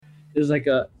There's like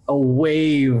a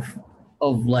wave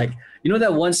of like, you know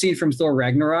that one scene from Thor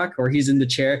Ragnarok where he's in the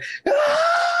chair.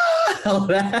 All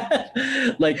that,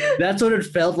 like that's what it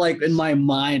felt like in my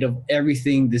mind of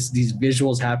everything. These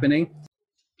visuals happening.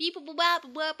 Beep,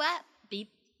 beep.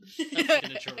 I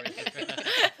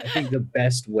think the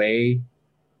best way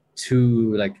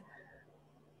to like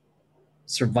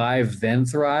survive then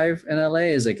thrive in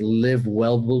LA is like live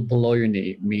well below your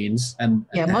means. And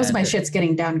yeah, most of my shit's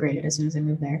getting downgraded as soon as I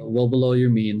move there. Well below your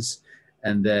means,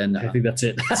 and then I think that's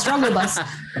it. Struggle bus,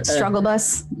 struggle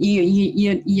bus.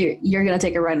 You're gonna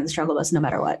take a ride in the struggle bus no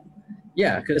matter what.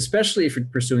 Yeah, especially if you're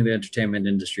pursuing the entertainment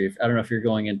industry. I don't know if you're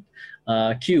going in.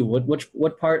 Q,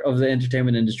 what part of the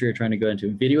entertainment industry are you trying to go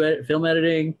into? Film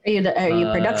editing? Are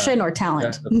you production or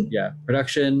talent? Yeah,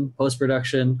 production, post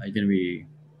production. Are you going to be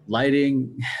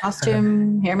lighting,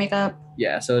 costume, hair, makeup?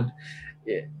 Yeah, so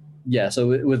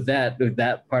with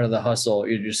that part of the hustle,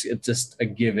 it's just a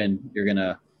given. You're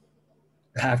gonna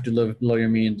have to live below your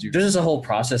means. There's just a whole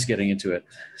process getting into it.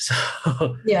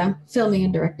 So yeah, filming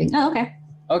and directing. Oh, okay.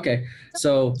 Okay,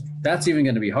 so that's even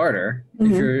going to be harder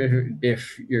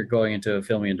if you're going into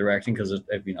filming and directing, because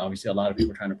I mean, obviously, a lot of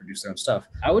people are trying to produce their own stuff.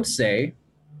 I would say,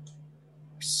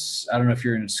 I don't know if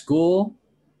you're in school,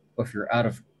 or if you're out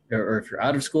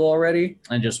of school already,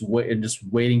 and just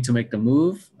waiting to make the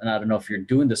move. And I don't know if you're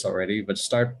doing this already, but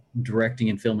start directing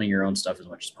and filming your own stuff as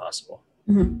much as possible.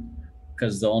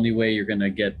 Because the only way you're going to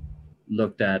get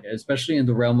looked at, especially in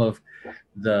the realm of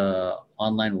the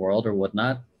online world or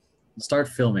whatnot, start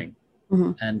filming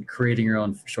and creating your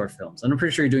own short films. And I'm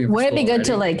pretty sure you're doing it. Would it be good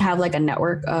to like have like a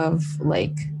network of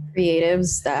like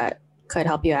creatives that could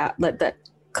help you out,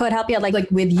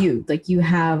 like with you? Like you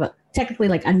have technically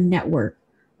like a network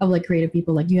of like creative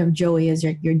people. Like you have Joey as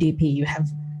your DP. You have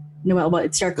Noel, well,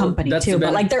 it's your company too,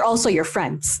 but like they're also your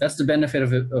friends. That's the benefit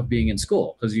of being in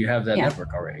school, because you have that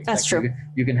network already. That's true.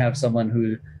 You can have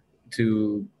someone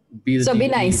to be the so be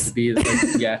nice.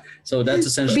 So that's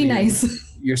essentially be nice.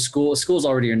 Your school's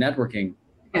already your networking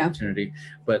opportunity,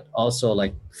 but also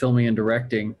like filming and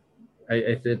directing.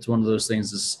 It's one of those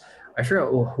things. I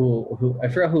forgot who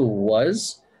it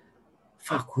was.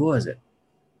 Fuck, who was it?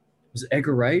 Was it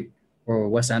Edgar Wright or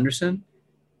Wes Anderson?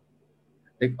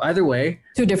 Like, either way,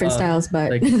 two different styles,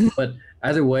 but but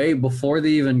either way, before they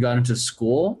even got into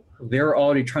school, they were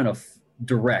already trying to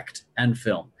direct and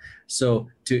film. So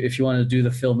if you want to do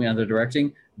the filming and the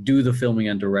directing, do the filming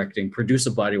and directing, produce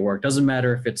a body of work. Doesn't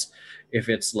matter if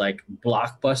it's like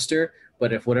blockbuster,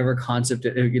 but if whatever concept,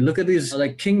 if you look at these,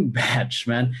 like King Batch,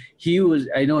 man, he was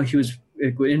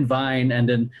in Vine and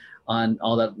then on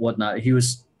all that whatnot. He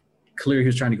was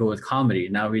trying to go with comedy.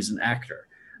 Now he's an actor.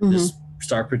 Just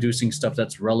start producing stuff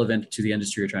that's relevant to the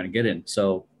industry you're trying to get in.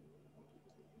 So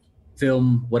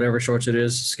film whatever shorts it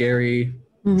is, scary,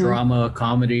 drama,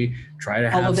 comedy, try to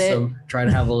have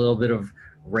a little bit of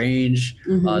range.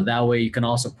 That way you can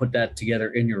also put that together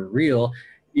in your reel.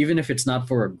 Even if it's not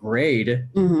for a grade,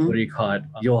 what do you call it?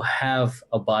 You'll have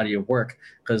a body of work,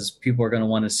 because people are going to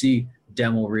want to see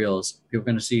demo reels. People are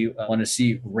going to want to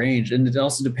see range. And it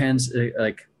also depends,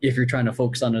 like if you're trying to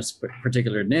focus on a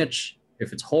particular niche.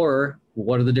 If it's horror,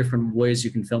 what are the different ways you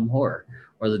can film horror?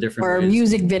 Or the different ways,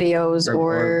 music videos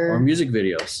or music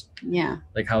videos. Yeah.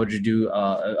 Like how would you do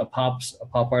a pop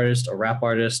artist, a rap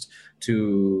artist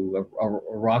to a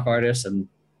rock artist, and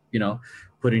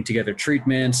putting together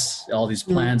treatments, all these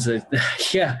plans.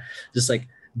 Just like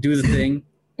do the thing.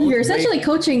 You're essentially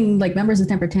coaching like members of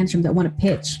Temper Tantrum that want to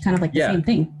pitch, kind of like the same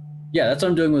thing. Yeah, that's what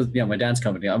I'm doing with my dance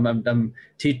company. I'm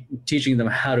teaching them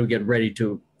how to get ready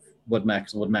to what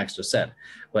Max just said.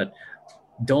 But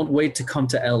don't wait to come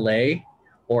to LA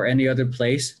or any other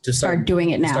place to start doing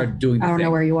it now. I don't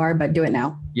know where you are, but do it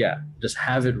now. Yeah, just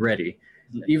have it ready.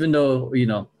 Even though,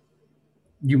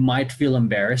 you might feel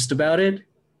embarrassed about it,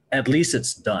 at least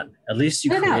it's done. At least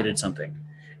you created something.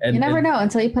 And, you never know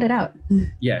until you put it out.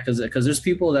 Yeah, because there's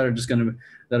people that are just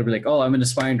that'll be like, oh, I'm an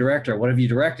aspiring director. What have you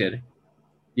directed?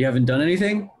 You haven't done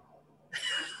anything?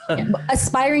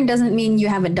 Aspiring doesn't mean you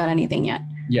haven't done anything yet.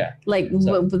 Yeah. Like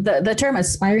the term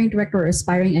aspiring director or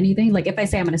aspiring anything, like if I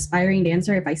say I'm an aspiring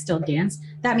dancer, if I still dance,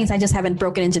 that means I just haven't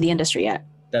broken into the industry yet.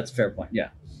 That's a fair point. Yeah.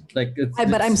 Like,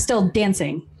 but I'm still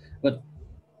dancing. But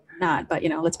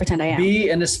let's pretend I am. Be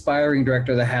an aspiring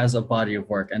director that has a body of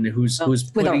work and who's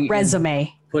with a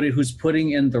resume. Who's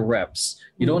putting in the reps.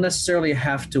 You don't necessarily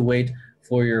have to wait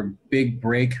for your big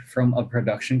break from a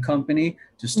production company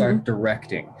to start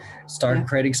directing. Start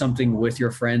creating something with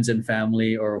your friends and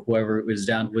family or whoever is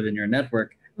down within your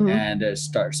network, and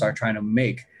start trying to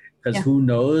make. Because who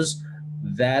knows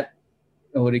that,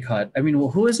 what do you call it? I mean,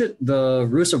 who is it? The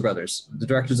Russo brothers, the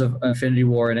directors of Infinity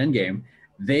War and Endgame.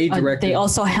 They directed. They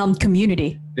also helmed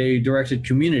Community. They directed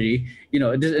Community. You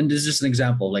know, and this is just an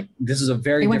example. Like this is a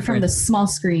very. They went from the small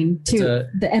screen to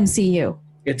the MCU.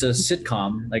 It's a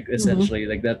sitcom, like essentially,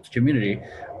 like that Community.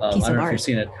 I don't know if you've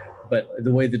seen it, but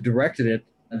the way they directed it,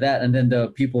 that, and then the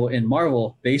people in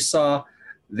Marvel, they saw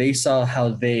how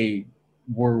they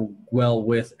were well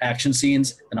with action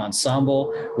scenes and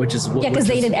ensemble, which is because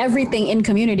they did everything in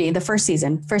Community the first 2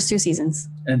 seasons,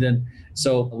 and then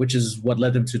which is what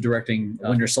led them to directing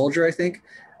Winter Soldier, I think.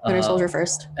 Winter Soldier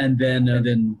first, and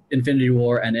then Infinity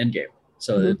War and Endgame.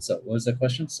 So it's what was the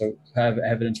question? So have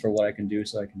evidence for what I can do,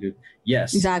 so I can do.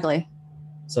 Yes, exactly.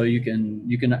 So you can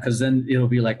because then it'll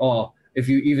be like, oh, if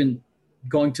you even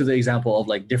going to the example of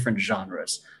like different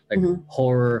genres, like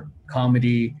horror,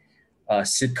 comedy,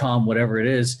 sitcom, whatever it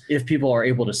is, if people are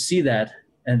able to see that,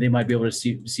 and they might be able to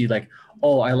see like,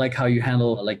 oh, I like how you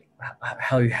handled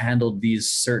these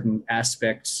certain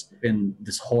aspects in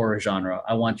this horror genre.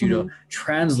 I want you to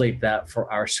translate that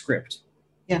for our script.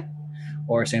 Yeah.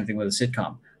 Or same thing with a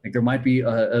sitcom. Like there might be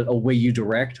a way you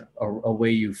direct, a way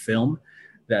you film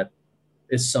that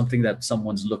is something that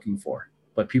someone's looking for,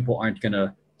 but people aren't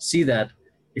gonna see that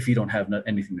if you don't have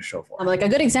anything to show for it. Like a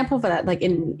good example for that, like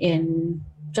in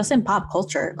just in pop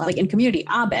culture, like in Community,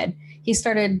 Abed, he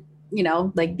started, you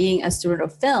know, like being a student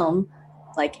of film,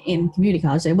 like in community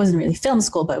college. It wasn't really film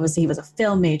school, but he was a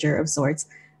film major of sorts.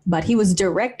 But he was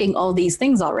directing all these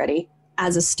things already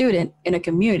as a student in a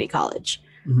community college.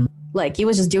 Like he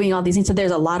was just doing all these things. So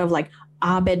there's a lot of like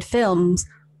Abed films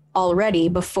already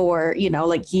before, you know,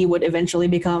 like he would eventually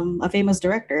become a famous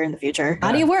director in the future.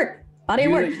 Body of work.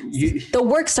 The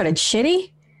work started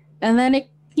shitty, and then it,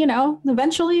 you know,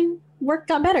 eventually work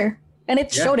got better. And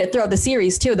it showed it throughout the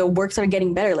series too. The work started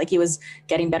getting better. Like he was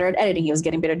getting better at editing. He was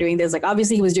getting better at doing this. Like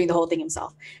obviously he was doing the whole thing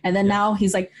himself. And then now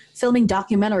he's like filming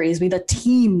documentaries with a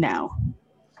team now.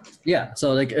 Yeah.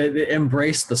 So like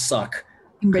embrace the suck.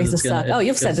 Embrace the suck. Oh,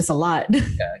 you've said this a lot.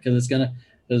 Yeah, because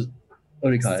what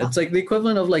do you call it? It's like the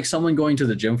equivalent of like someone going to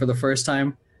the gym for the first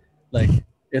time. Like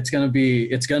it's gonna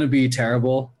be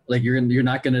terrible. Like you're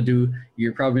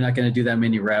probably not gonna do that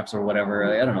many reps or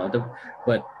whatever. I don't know.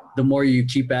 But the more you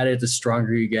keep at it, the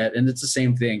stronger you get. And it's the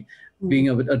same thing. Being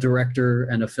a director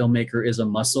and a filmmaker is a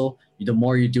muscle. The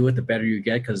more you do it, the better you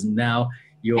get, because now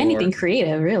you're anything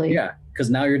creative, really. Yeah, because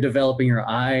now you're developing your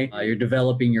eye. You're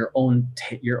developing your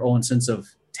own sense of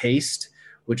taste,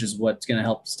 which is what's going to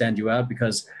help stand you out.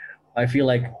 Because I feel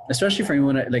like, especially for me,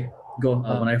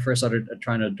 when I first started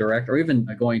trying to direct, or even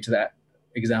going to that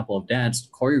example of dance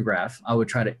choreograph, I would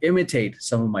try to imitate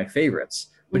some of my favorites,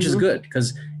 which is good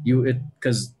because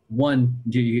one,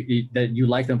 you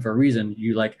like them for a reason.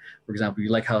 You like, for example, you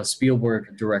like how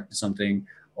Spielberg directed something,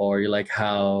 or you like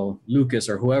how Lucas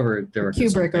or whoever directed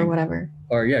Kubrick something. Or whatever.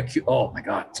 Or oh my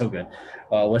God, so good.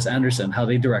 Wes Anderson, how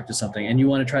they directed something, and you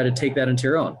want to try to take that into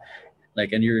your own.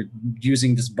 Like, and you're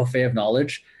using this buffet of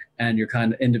knowledge, and you're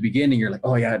kind of in the beginning, you're like,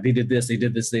 oh yeah, they did this, they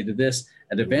did this, they did this,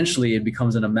 and eventually it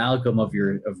becomes an amalgam of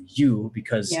you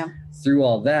because through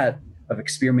all that of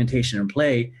experimentation and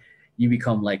play, you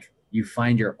become like, you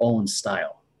find your own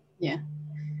style. Yeah.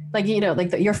 Like, you know,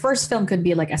 like your first film could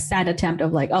be like a sad attempt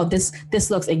of like, oh, this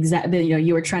looks exactly, you know,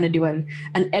 you were trying to do an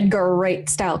Edgar Wright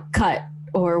style cut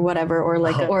or whatever, or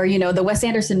like, or, you know, the Wes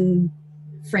Anderson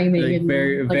framing, like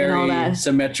very and all that.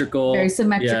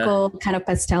 symmetrical, kind of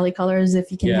pastel colors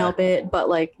if you can help it. But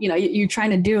like, you know, you're trying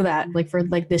to do that like for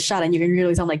like this shot, and you can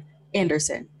really sound like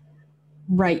Anderson,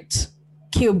 Wright,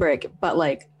 Kubrick, but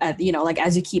like, you know, like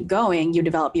as you keep going, you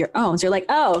develop your own. So you're like,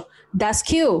 oh, that's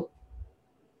Q.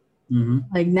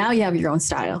 Like now you have your own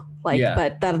style. Like,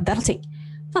 but that'll take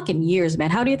fucking years, man.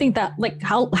 How do you think that? Like,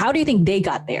 how do you think they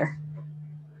got there?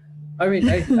 I mean,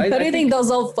 how do you think those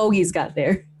old fogies got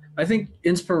there? I think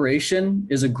inspiration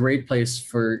is a great place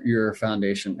for your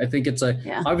foundation. I think it's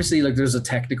obviously like there's a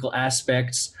technical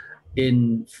aspects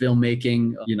in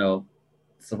filmmaking, you know,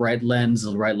 the right lens,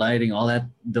 the right lighting, all that,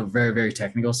 the very, very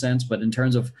technical sense. But in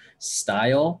terms of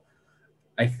style,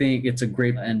 I think it's a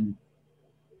great, and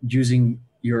using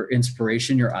your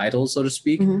inspiration, your idols, so to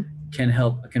speak,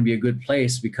 can be a good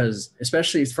place, because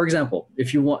especially, for example,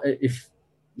 if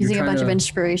using a bunch of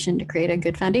inspiration to create a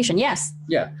good foundation. Yes.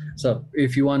 Yeah. So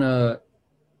if you want to,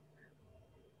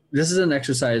 this is an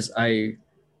exercise I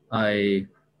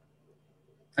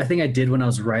think I did when I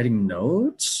was writing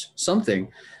notes,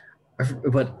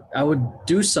 but I would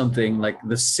do something like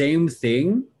the same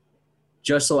thing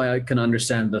just so I can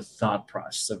understand the thought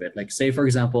process of it. Like, say, for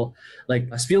example, like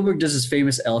Spielberg does his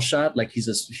famous L shot, like he's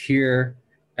just here,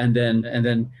 and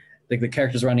then like the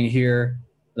character's running here,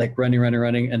 like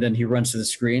running, and then he runs to the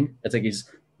screen. It's like he's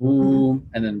boom,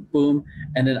 and then boom.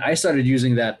 And then I started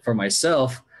using that for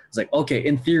myself. It's like, okay,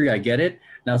 in theory, I get it.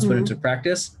 Now let's put it into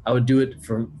practice. I would do it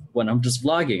for when I'm just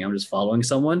vlogging. I'm just following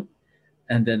someone.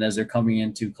 And then as they're coming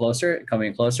in closer,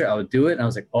 I would do it. And I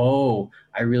was like, oh,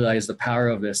 I realize the power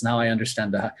of this. Now I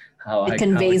understand how it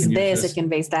conveys this, it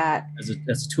conveys that. As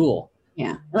a tool.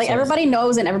 Yeah. Like so everybody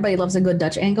knows and everybody loves a good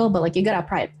Dutch angle, but like you got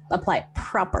to apply it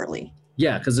properly.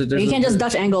 Yeah, because you can't just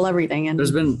Dutch angle everything. And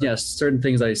there's been certain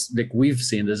things like we've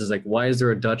seen. This is like, why is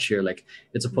there a Dutch here? Like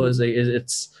it's supposed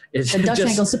it's the Dutch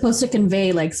angle is supposed to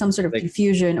convey like some sort of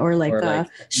confusion or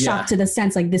shock to the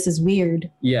sense like this is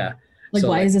weird. Yeah. Like, so,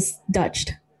 why is this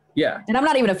Dutched? Yeah. And I'm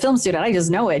not even a film student. I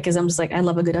just know it because I'm just like, I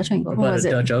love a good Dutch angle. What was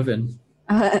it? Dutch oven.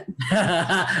 I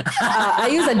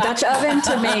use a Dutch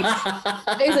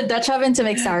oven to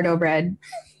make sourdough bread.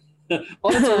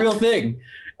 Oh, that's a real thing.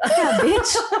 Yeah,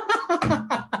 bitch.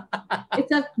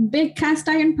 It's a big cast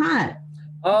iron pot.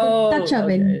 Oh, Dutch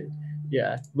oven. Okay.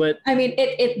 Yeah, but I mean,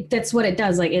 it that's what it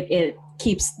does. Like it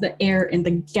keeps the air in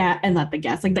the gas, and not the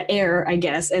gas, like the air, I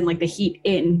guess, and like the heat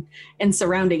in and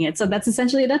surrounding it. So that's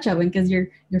essentially a Dutch oven because you're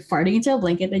farting into a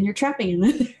blanket and you're trapping in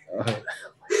it.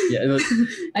 Yeah,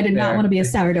 I did not want to be a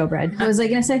sourdough bread. What was I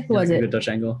gonna say? Who was it? Good Dutch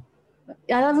angle.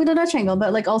 I love the Dutch angle,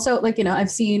 but like also like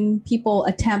I've seen people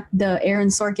attempt the Aaron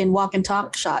Sorkin walk and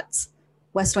talk shots.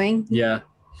 West Wing. Yeah,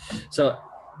 so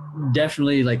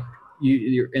definitely like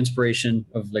your inspiration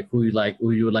of like who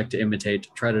you would like to imitate.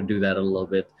 Try to do that a little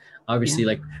bit. Obviously,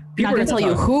 like people are gonna tell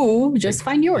you who. Just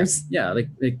find yours. Yeah, like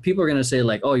people are gonna say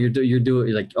like, oh, you're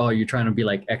doing like, oh, you're trying to be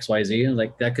like XYZ, and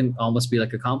like that can almost be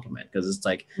like a compliment because it's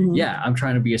like, yeah, I'm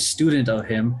trying to be a student of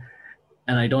him,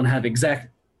 and I don't have exact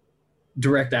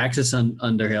direct access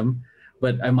under him,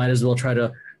 but I might as well try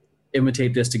to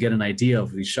imitate this to get an idea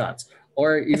of these shots.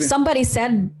 Or even, if somebody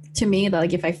said to me that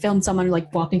like if I filmed someone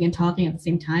like walking and talking at the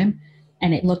same time,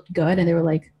 and it looked good, and they were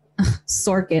like,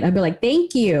 Sorkin, I'd be like,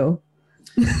 thank you.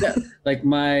 Yeah, like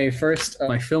my first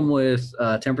my film with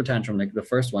Temper Tantrum, like the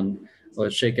first one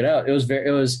was Shake It Out. It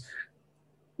was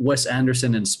Wes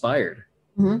Anderson inspired.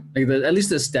 Like at least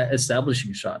the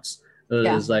establishing shots.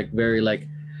 It was like very like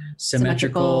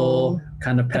symmetrical,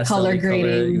 kind of pastel color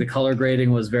grading. The color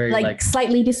grading was very like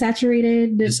slightly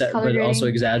desaturated, but also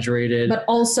exaggerated, but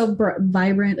also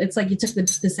vibrant. It's like you took the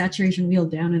saturation wheel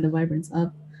down and the vibrance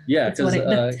up. Yeah,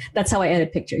 that's how I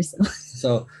edit pictures.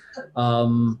 So,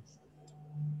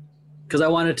 because I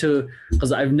wanted to,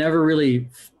 because I've never really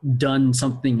done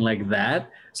something like that,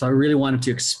 so I really wanted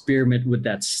to experiment with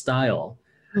that style.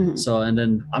 So, and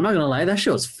then I'm not gonna lie, that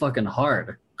shit was fucking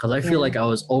hard because I feel like I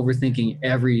was overthinking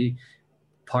every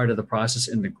part of the process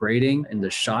in the grading, in the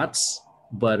shots.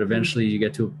 But eventually, you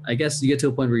get to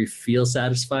a point where you feel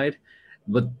satisfied.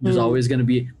 But there's always gonna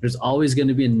be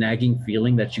a nagging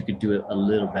feeling that you could do it a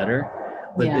little better.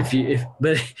 But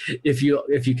if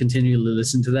you continue to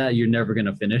listen to that, you're never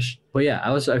gonna finish. But yeah,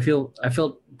 I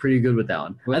felt pretty good with that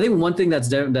one. I think one thing that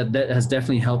has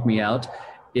definitely helped me out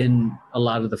in a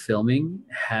lot of the filming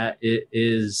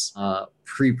is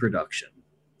pre-production.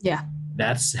 Yeah,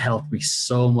 that's helped me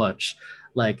so much.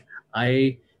 Like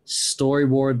I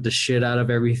storyboard the shit out of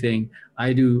everything.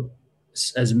 I do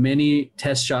as many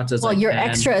test shots as I can. Well, you're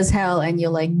extra as hell, and you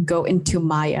like go into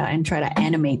Maya and try to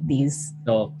animate these.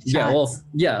 Oh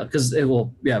yeah, because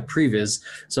previs.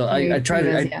 So I try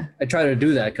to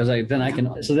do that because then I can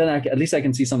at least I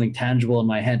can see something tangible in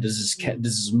my head. Does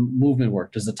this movement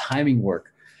work? Does the timing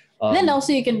work? Then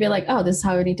also you can be like, oh, this is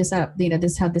how we need to set up.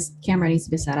 This is how this camera needs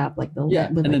to be set up, like with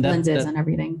lenses and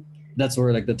everything. That's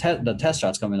where like the test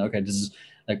shots come in. Okay, this is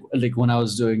like when I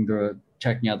was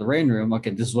checking out the rain room.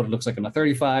 Okay, this is what it looks like on a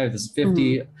 35. This is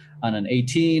 50 on an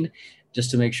 18,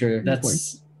 just to make sure.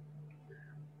 That's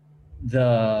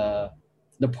the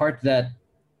part that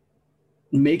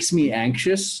makes me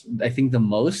anxious. I think the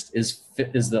most is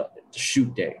the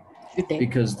shoot day.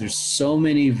 Because there's so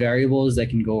many variables that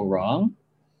can go wrong.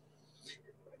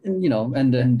 And,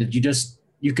 and then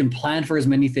you can plan for as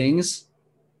many things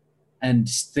and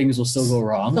things will still go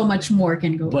wrong. So much more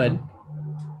can go wrong.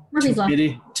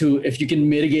 If you can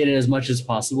mitigate it as much as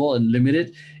possible and limit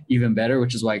it, even better,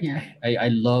 which is why I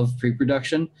love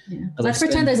pre-production. Yeah. Let's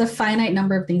pretend there's a finite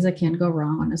number of things that can go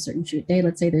wrong on a certain shoot day.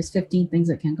 Let's say there's 15 things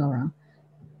that can go wrong.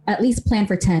 At least plan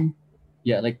for 10.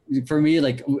 Yeah, like for me,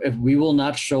 like if we will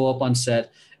not show up on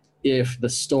set if the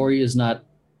story is not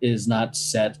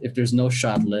set, if there's no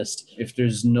shot list, if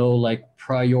there's no like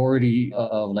priority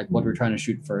of like what we're trying to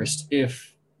shoot first,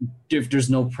 if there's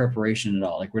no preparation at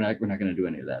all, like we're not going to do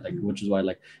any of that, like, which is why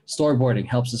like storyboarding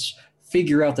helps us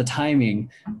figure out the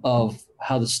timing of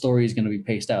how the story is going to be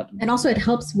paced out. And also it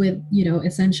helps with,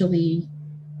 essentially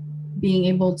being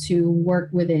able to work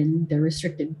within the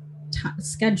restricted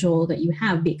schedule that you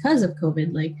have because of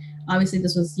COVID, like obviously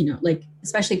this was, like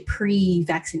especially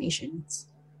pre-vaccinations.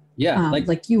 Yeah,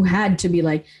 like you had to be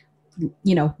like,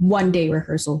 1 day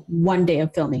rehearsal, 1 day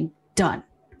of filming, done.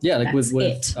 Yeah, like That's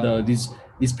with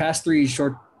these past 3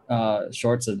 shorts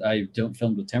that I don't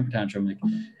film with Temper Tantrum, like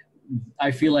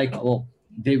I feel like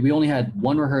we only had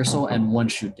 1 rehearsal and 1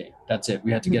 shoot day. That's it.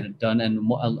 We had to get it done, and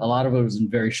a lot of it was in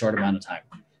very short amount of time.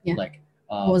 Yeah. Like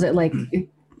what was it, like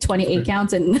 28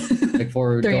 counts and like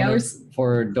for 3 hours?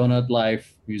 For Donut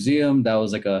Life Museum, that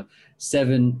was like about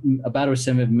a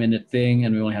 7-minute thing,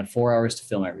 and we only had 4 hours to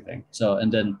film everything. So,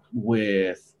 and then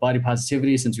with Body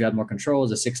Positivity, since we had more control, it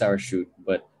was a 6-hour shoot,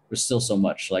 but there's still so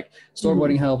much. Like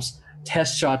storyboarding helps.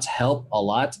 Test shots help a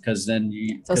lot because then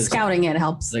scouting it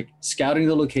helps. Like scouting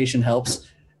the location helps,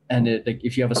 and like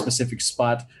if you have a specific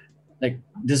spot, like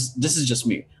this is just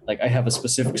me. Like I have a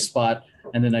specific spot,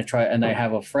 and then I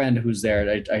have a friend who's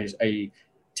there. I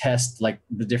test like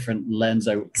the different lenses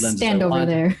I want.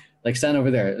 There. Like stand over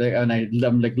there, and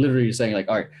I'm like literally saying like,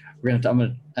 all right,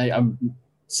 I'm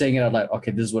saying it out loud.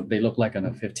 Okay, this is what they look like on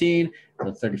a 15,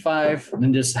 a 35, and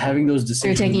then just having those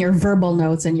decisions. So you're taking your verbal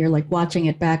notes and you're like watching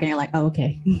it back, and you're like, oh,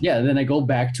 okay. Yeah, then I go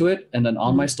back to it, and then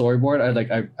on my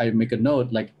storyboard, I make a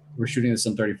note like we're shooting this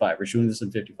in 35, we're shooting this in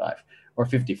 55 or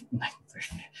 50,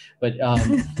 but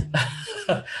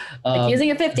like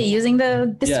using a 50, using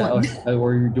this one.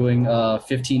 We're doing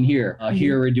 15 here.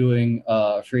 Here we're doing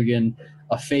friggin'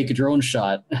 a fake drone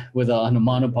shot on a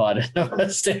monopod and a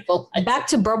stabilizer. Back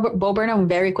to Bo Burnham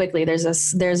very quickly. There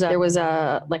was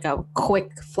a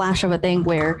quick flash of a thing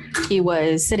where he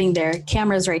was sitting there,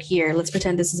 cameras right here. Let's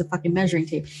pretend this is a fucking measuring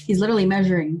tape. He's literally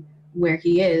measuring where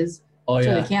he is to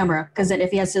the camera, because then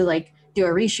if he has to like do a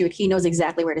reshoot, he knows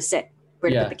exactly where to sit,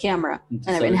 where to put the camera,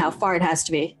 and how far it has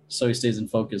to be. So he stays in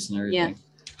focus and everything.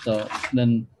 Yeah. So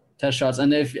then test shots,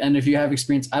 and if you have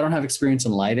experience, I don't have experience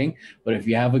in lighting, but if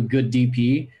you have a good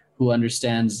DP who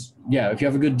understands, if you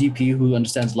have a good DP who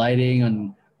understands lighting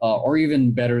and or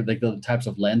even better, like the types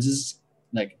of lenses,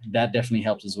 like that definitely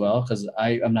helps as well. Because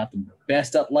I'm not the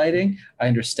best at lighting. I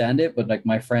understand it, but like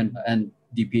my friend and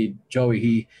DP Joey,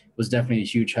 he was definitely a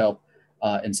huge help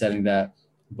in setting that.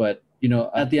 But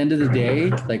at the end of the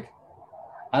day, like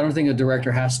I don't think a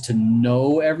director has to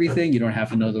know everything. You don't have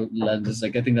to know the lenses.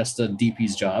 Like I think that's the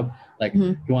DP's job. Like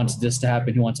he wants this to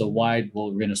happen. He wants a wide.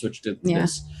 Well, we're going to switch to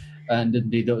this. And then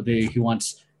he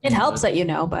wants. It helps that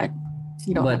but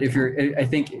you don't. But if I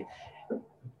think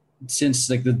since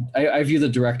like I view the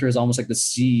director as almost like the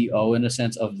CEO in a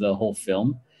sense of the whole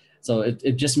film. So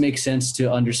it just makes sense to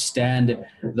understand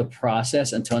the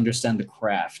process and to understand the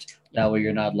craft. That way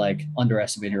you're not like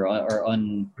underestimating or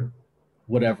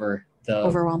whatever. The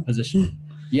overwhelmed position,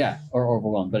 or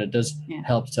overwhelmed, but it does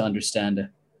help to understand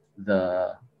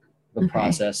the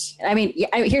process. I mean,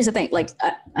 here's the thing: like,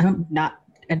 I'm not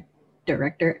a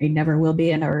director. I never will be,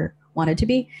 and never wanted to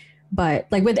be. But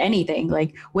like with anything,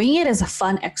 like winging it is a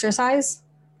fun exercise.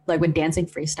 Like with dancing,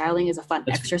 freestyling is a fun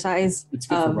exercise. It's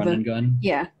good for run and gun.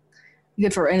 Yeah,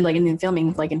 good for like in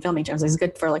filming terms. It's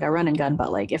good for like a run and gun.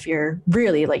 But like if you're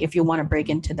really like if you want to break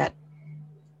into that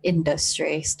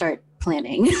industry, start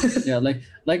planning.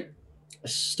 like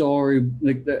story,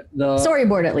 like the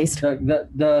storyboard at least.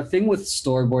 The thing with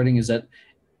storyboarding is that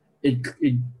it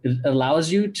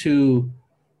allows you to,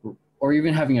 or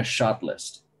even having a shot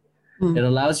list, it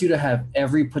allows you to have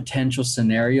every potential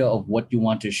scenario of what you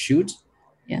want to shoot.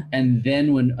 Yeah. And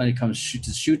then when it comes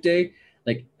to shoot day,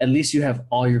 like at least you have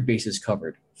all your bases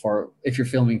covered. For if you're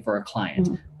filming for a client,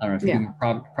 I don't know if you're doing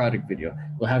a product video,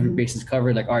 we'll have your bases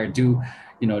covered. Like, all right, do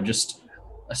just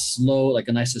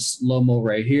a nice slow-mo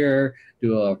right here,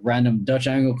 do a random Dutch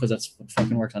angle because that's what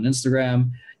fucking works on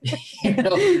Instagram.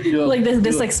 Like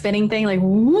this like spinning thing, like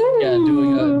woo. Yeah,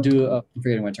 I'm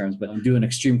forgetting my terms, but do an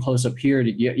extreme close-up here.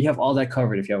 You have all that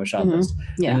covered if you have a shot list.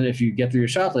 Yeah. And then if you get through your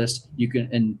shot list, you can,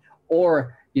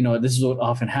 this is what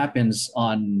often happens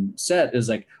on set is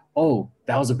like, oh,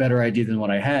 that was a better idea than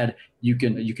what I had. You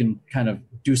can kind of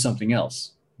do something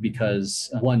else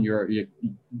because one,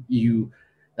 you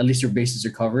at least your bases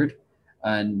are covered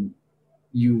and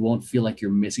you won't feel like you're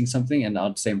missing something. And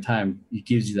at the same time, it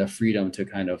gives you that freedom to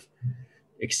kind of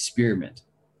experiment.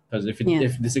 Because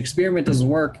if this experiment doesn't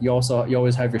work, you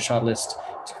always have your shot list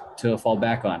to fall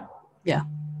back on. Yeah.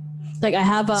 Like I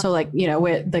have,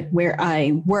 where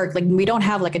I work, like we don't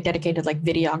have like a dedicated like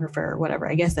videographer or whatever.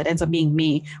 I guess that ends up being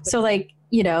me. So like,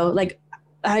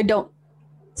 I don't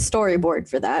storyboard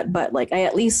for that, but like I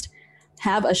at least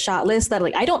have a shot list that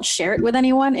like I don't share it with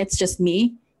anyone. It's just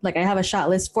me. Like I have a shot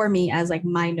list for me as like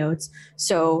my notes.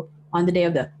 So on the day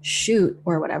of the shoot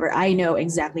or whatever, I know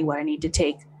exactly what I need to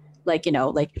take. Like,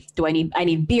 I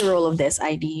need B-roll of this.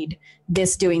 I need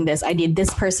this doing this. I need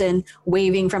this person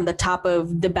waving from the top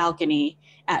of the balcony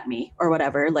at me or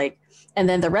whatever. Like, and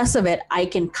then the rest of it, I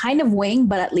can kind of wing,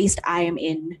 but at least I am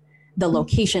in the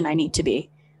location I need to be.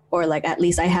 Or like, at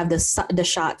least I have the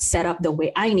shot set up the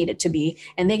way I need it to be,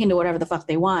 and they can do whatever the fuck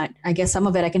they want. I guess some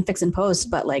of it I can fix in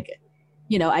post, but like,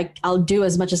 I'll do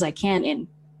as much as I can in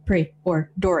pre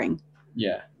or during.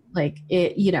 Yeah. Like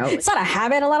it, it's not a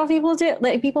habit a lot of people do.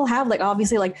 Like people have, like,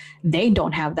 obviously, like they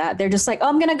don't have that. They're just like, oh,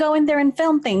 I'm gonna go in there and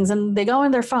film things, and they go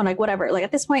in their phone, like whatever. Like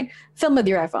at this point, film with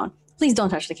your iPhone. Please don't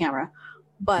touch the camera.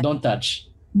 But don't touch.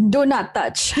 Do not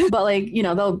touch. But like,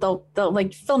 they'll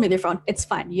like film with your phone. It's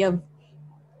fine. You have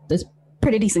this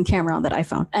pretty decent camera on that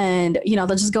iPhone, and they'll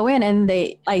just go in and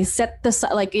I set this,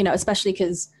 like, especially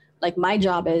because like my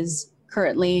job is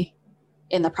currently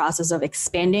in the process of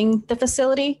expanding the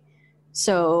facility.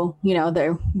 So,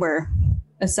 we're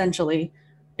essentially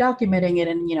documenting it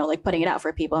and, like putting it out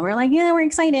for people. And we're like, yeah, we're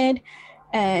excited.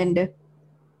 And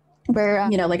we're,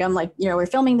 like, I'm like, we're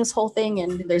filming this whole thing,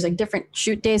 and there's like different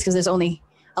shoot days because there's only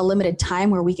a limited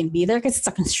time where we can be there because it's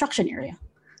a construction area.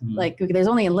 Mm-hmm. Like there's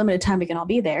only a limited time we can all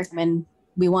be there. And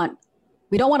we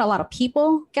don't want a lot of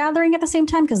people gathering at the same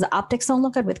time because the optics don't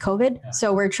look good with COVID. Yeah.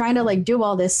 So we're trying to like do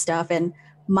all this stuff. And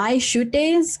my shoot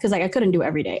days, because like I couldn't do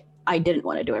every day. I didn't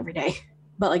want to do every day,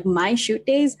 but like my shoot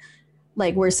days,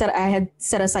 like I had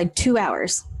set aside 2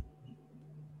 hours,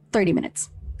 30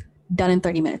 minutes, done in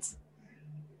 30 minutes.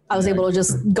 I was able to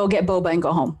just go get boba and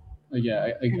go home. Yeah.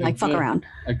 Fuck around.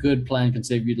 A good plan can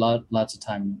save you lots of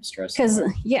time and stress. Because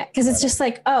it's just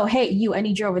like, oh, hey, I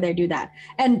need you over there, do that.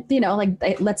 And,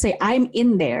 like, let's say I'm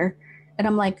in there and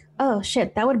I'm like, oh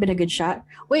shit, that would have been a good shot.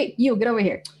 Wait, you get over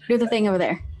here, do the thing over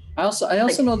there. I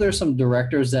also know there's some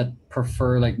directors that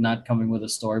prefer like not coming with a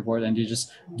storyboard and you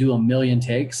just do a million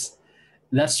takes.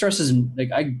 That stresses,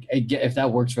 like I get if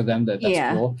that works for them, that's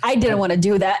cool. I didn't want to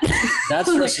do that. That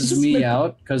stresses me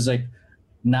out because like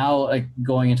now like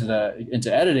going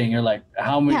into editing, you're like,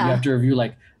 how many you have to review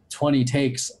like 20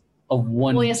 takes of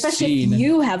one especially scene. If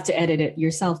you have to edit it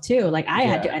yourself too. Like I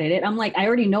had to edit it. I'm like, I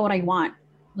already know what I want.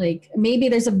 Like maybe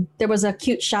there was a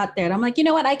cute shot there and I'm like, you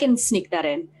know what, I can sneak that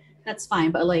in. That's fine,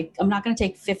 but like I'm not going to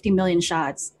take 50 million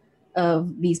shots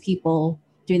of these people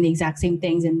doing the exact same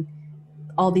things in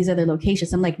all these other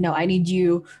locations. I'm like, no, I need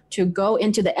you to go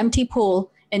into the empty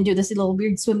pool and do this little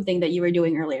weird swim thing that you were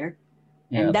doing earlier.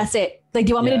 And that's it. Like, do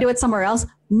you want me to do it somewhere else?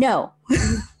 No.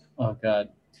 Oh God.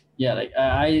 Yeah. Like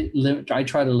I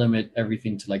try to limit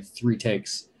everything to like 3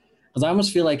 takes. Cause I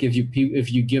almost feel like if you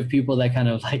give people that kind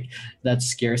of like that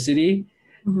scarcity,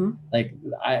 like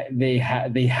they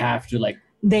have to like,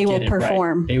 they will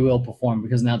perform. Right. They will perform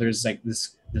because now there's like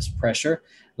this pressure.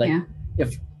 Like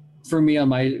if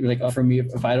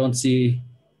I don't think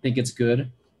it's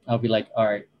good, I'll be like, all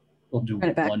right, we'll do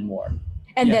one more.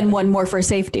 And then one more for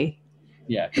safety.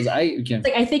 Yeah. Cause I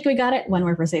think we got it. One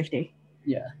more for safety.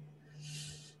 Yeah.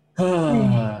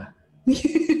 So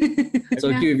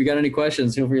Q, if you got any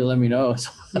questions, feel free to let me know.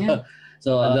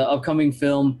 So the upcoming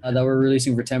film that we're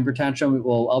releasing for Temper Tantrum,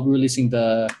 I'll be releasing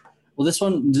this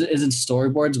one isn't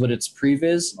storyboards, but it's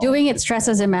previs. Doing it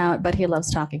stresses him out, but he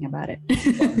loves talking about it.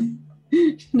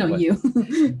 No, what? You.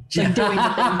 Like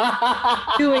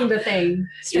doing the thing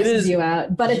stresses you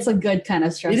out, but it's a good kind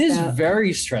of stressed out. It is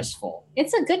very stressful.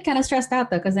 It's a good kind of stressed out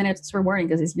though, because then it's rewarding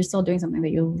because you're still doing something that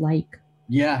you like.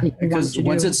 Yeah, because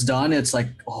once it's done, it's like,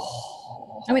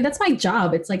 oh. I mean, that's my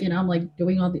job. It's like, I'm like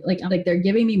doing all the, like they're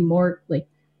giving me more like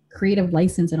creative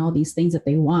license and all these things that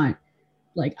they want.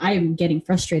 Like I'm getting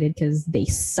frustrated because they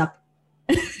suck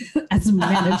as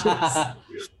managers.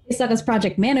 They suck as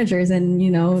project managers, and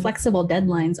flexible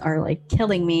deadlines are like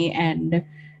killing me. And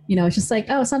it's just like,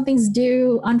 oh, something's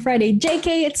due on Friday.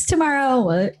 JK, it's tomorrow.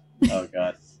 What? Oh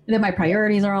God. And then my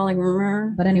priorities are all like,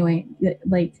 but anyway,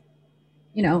 like,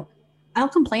 I'll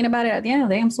complain about it at the end of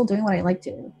the day. I'm still doing what I like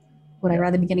to do. Would I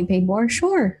rather be getting paid more?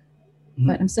 Sure,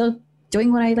 but I'm still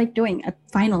doing what I like doing.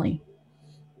 Finally.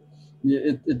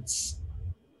 You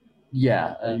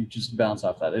just bounce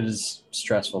off that. It is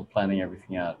stressful planning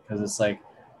everything out because it's like,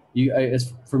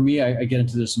 for me, I get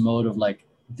into this mode of like,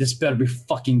 this better be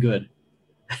fucking good.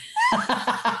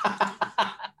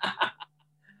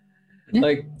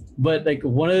 But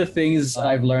one of the things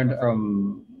I've learned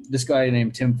from this guy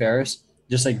named Tim Ferriss,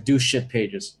 just like do shit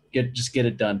pages, get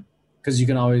it done, because you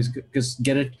can always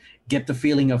get the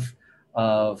feeling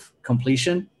of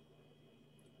completion,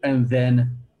 and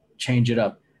then change it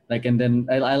up. Like, and then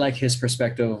I like his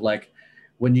perspective of like,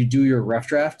 when you do your rough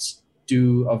drafts,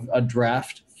 do a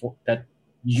draft that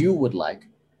you would like,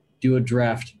 do a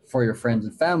draft for your friends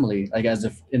and family, like as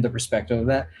if in the perspective of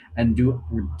that, and do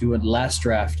a last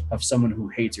draft of someone who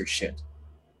hates your shit.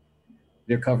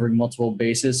 They're covering multiple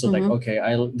bases. So like, okay,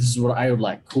 this is what I would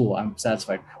like. Cool, I'm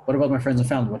satisfied. What about my friends and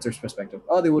family? What's their perspective?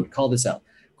 Oh, they would call this out.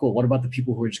 Cool. What about the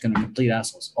people who are just going to be complete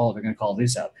assholes? Oh, they're going to call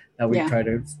this out. That way, try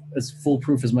to as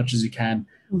foolproof as much as you can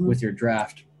with your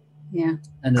draft. Yeah.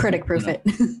 And critic proof it.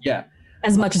 Yeah.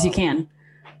 As much as you can.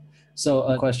 So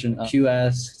a question Q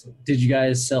asked, did you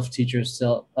guys self-teach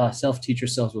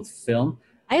yourselves with film?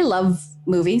 I love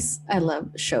movies. I love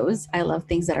shows. I love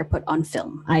things that are put on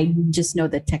film. I just know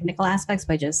the technical aspects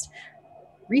by just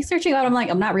researching about them. Like,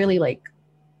 I'm not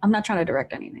trying to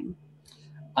direct anything.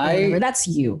 That's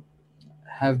you.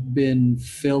 Have been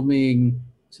filming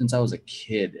since I was a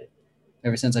kid.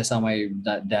 Ever since I saw my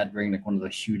dad bring like one of the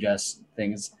huge ass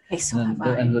things, and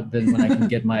then when I can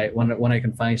get when I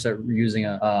can finally start using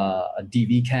a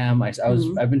DV cam,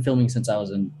 I've been filming since I was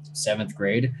in 7th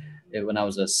grade. When I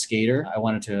was a skater, I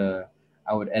would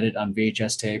edit on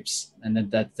VHS tapes, and then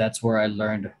that's where I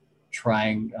learned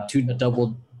trying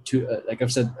like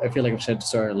I've said, I feel like I've said the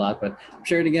story a lot, but I'm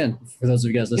sharing it again for those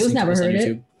of you guys listening to this on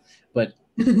YouTube. But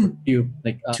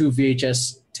two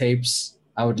VHS tapes.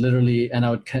 I would literally,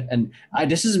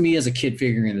 this is me as a kid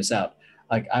figuring this out.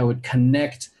 Like I would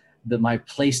connect my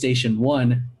PlayStation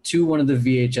 1 to one of the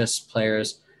VHS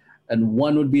players, and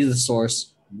one would be the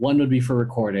source, one would be for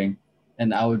recording,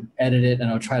 and I would edit it and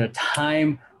I would try to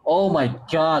time. Oh my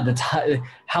God,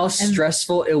 how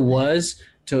stressful it was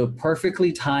to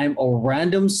perfectly time a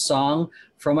random song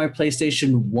from my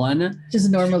PlayStation 1.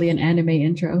 Just normally an anime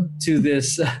intro. To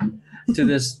this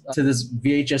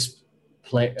VHS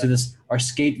play, to this our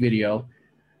skate video.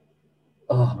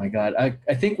 Oh my God. I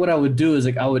think what I would do is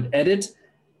like I would edit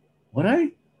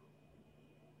I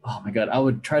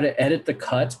would try to edit the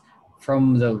cut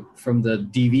from the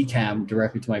DV cam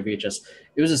directly to my VHS.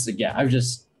 It was just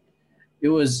it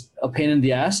was a pain in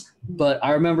the ass, but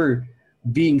I remember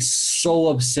being so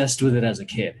obsessed with it as a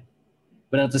kid.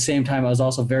 But at the same time, I was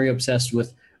also very obsessed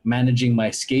with managing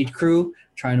my skate crew,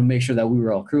 trying to make sure that we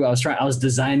were all crew. I was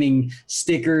designing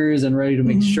stickers and ready to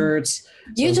make shirts.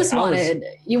 So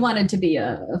you wanted to be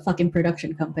a fucking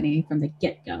production company from the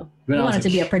get-go. You wanted to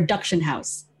be a production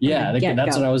house. Yeah,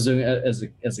 that's what I was doing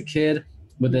as a kid.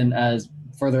 But then as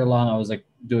further along, I was like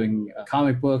doing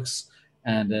comic books,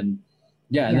 and then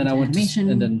I went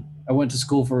to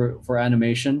school for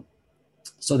animation.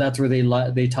 So that's where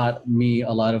they taught me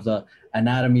a lot of the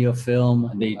anatomy of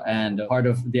film. And part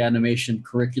of the animation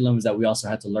curriculum is that we also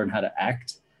had to learn how to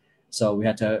act. So we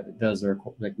had to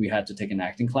take an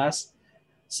acting class.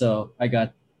 So I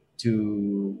got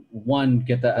to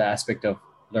get the aspect of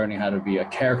learning how to be a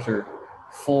character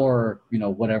for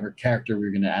whatever character we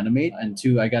were going to animate, and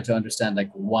 2, I got to understand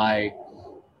like why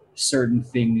certain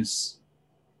things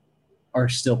are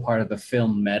still part of the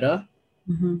film meta.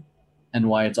 And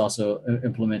why it's also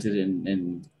implemented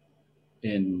in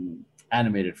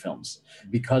animated films.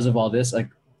 Because of all this, like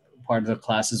part of the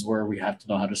classes where we have to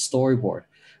know how to storyboard.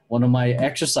 One of my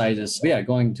exercises,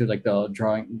 going to like the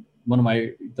drawing,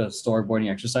 the storyboarding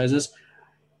exercises,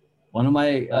 one of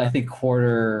my I think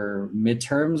quarter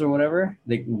midterms or whatever,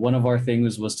 like one of our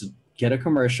things was to get a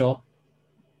commercial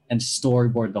and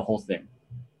storyboard the whole thing.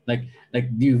 Like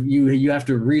you have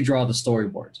to redraw the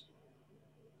storyboard,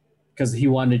 because he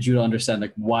wanted you to understand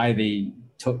like why they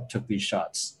took these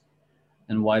shots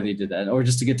and why they did that, or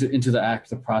just to get into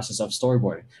the process of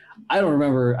storyboarding. I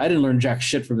didn't learn jack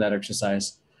shit from that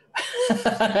exercise.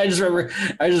 I just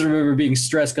remember being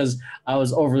stressed because I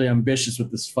was overly ambitious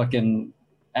with this fucking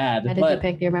ad. How did you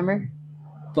pick? Do you remember?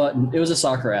 But it was a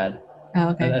soccer ad. Oh,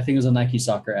 okay. I think it was a Nike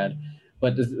soccer ad.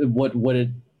 But what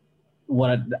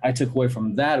I took away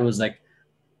from that was like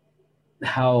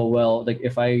how well, like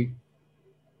if I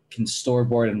can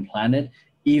storyboard and plan it,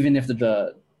 even if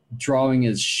the drawing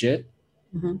is shit,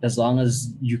 as long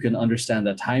as you can understand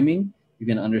the timing, you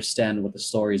can understand what the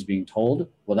story is being told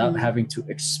without having to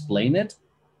explain it,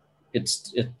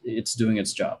 it's doing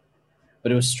its job.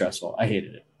 But it was stressful. I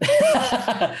hated it.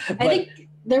 I think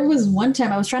there was one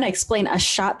time I was trying to explain a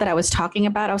shot that I was talking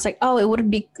about. I was like, oh, it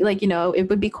would be like, it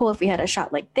would be cool if we had a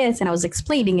shot like this. And I was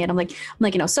explaining it. I'm like,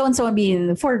 so-and-so would be in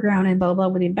the foreground and blah, blah,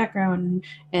 blah, with the background.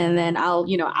 And then I'll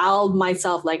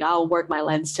work my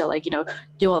lens to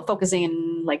do focusing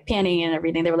and like panning and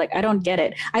everything. They were like, I don't get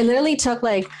it. I literally took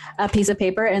like a piece of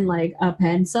paper and like a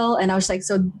pencil. And I was like,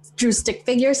 drew stick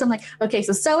figures. I'm like, okay,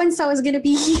 so-and-so is going to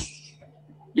be here.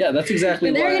 Yeah, that's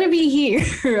exactly. They're gonna be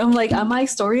here. I'm like, am I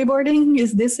storyboarding?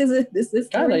 Is this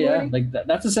kind of, yeah? Like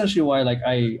that's essentially why like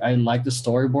I like the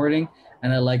storyboarding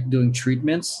and I like doing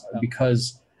treatments,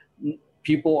 because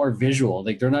people are visual.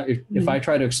 Like they're not. If I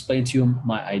try to explain to you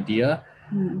my idea,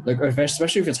 like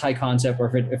especially if it's high concept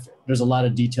or if there's a lot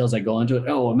of details that go into it.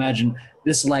 Oh, imagine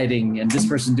this lighting and this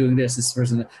person doing this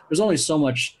person. There's only so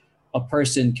much a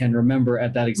person can remember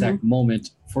at that exact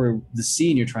moment for the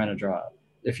scene you're trying to draw.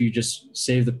 If you just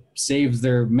save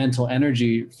their mental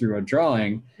energy through a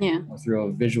drawing, or through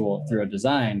a visual, through a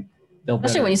design, they'll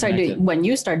especially when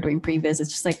you start doing previs, it's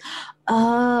just like,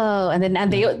 oh,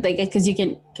 and they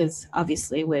because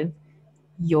obviously with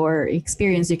your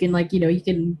experience, you can you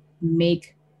can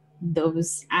make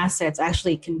those assets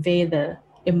actually convey the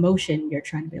emotion you're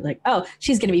trying to be like, oh,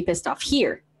 she's gonna be pissed off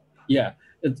here. Yeah,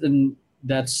 and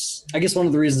that's I guess one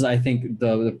of the reasons I think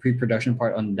the pre-production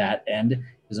part on that end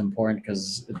is important,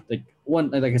 because like one,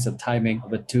 like I said, timing,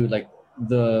 but two, like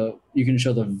you can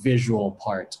show the visual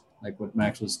part, like what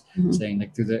Max was saying,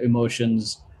 like through the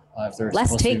emotions, if there's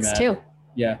less takes too.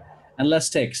 Yeah, and less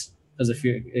takes, because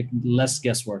less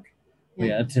guesswork.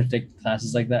 Yeah, to take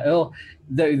classes like that. Oh,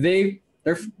 they're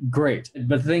great,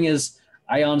 but the thing is,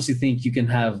 I honestly think you can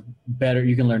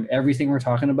learn everything we're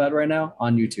talking about right now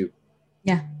on YouTube.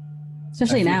 Yeah,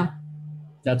 especially now.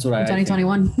 That's what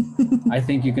 2021. I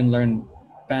think you can learn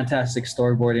fantastic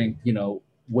storyboarding,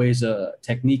 ways,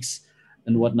 techniques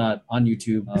and whatnot on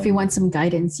YouTube. If you want some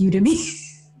guidance, Udemy.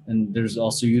 And there's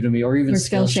also Udemy or even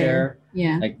Skillshare.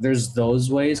 Yeah. Like there's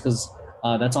those ways, because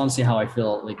that's honestly how I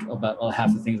feel like about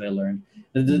half the things I learned.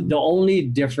 The only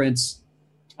difference,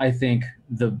 I think,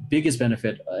 the biggest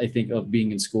benefit, I think, of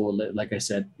being in school, like I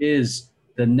said, is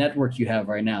the network you have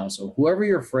right now. So whoever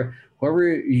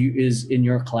is in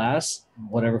your class,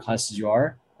 whatever classes you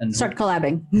are, and start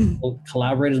collabing.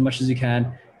 Collaborate as much as you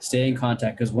can. Stay in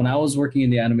contact, because when I was working in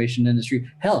the animation industry,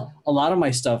 hell, a lot of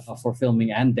my stuff for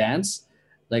filming and dance,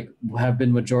 like, have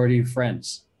been majority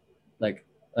friends. Like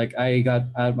I got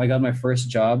my first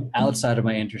job outside of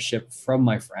my internship from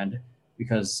my friend,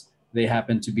 because they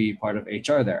happened to be part of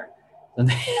HR there. And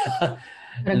they could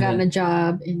have gotten a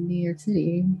job in New York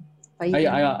City.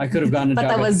 I could have gotten a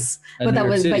job.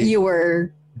 But you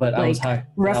were I was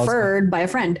referred by a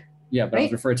friend. Yeah, but right? I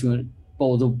was referred to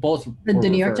both the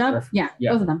New York job. Yeah,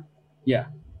 both of them. Yeah,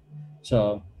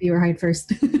 so you were hired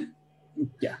first.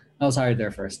 Yeah, I was hired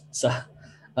there first. So,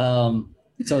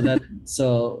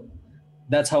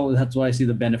 that's why I see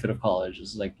the benefit of college,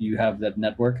 is like you have that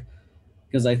network.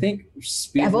 Because I think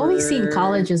I've only seen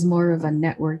college as more of a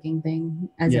networking thing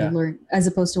as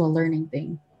opposed to a learning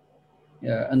thing.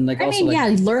 Yeah, and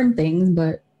learn things,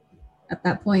 but at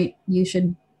that point you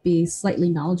should be slightly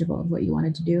knowledgeable of what you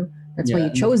wanted to do. That's why you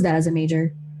chose that as a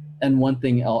major. And one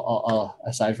thing I'll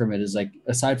aside from it is, like,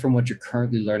 aside from what you're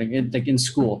currently learning, like in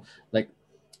school, like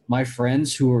my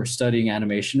friends who were studying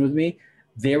animation with me,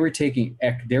 they were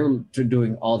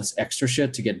doing all this extra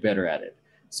shit to get better at it.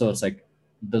 So it's like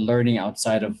the learning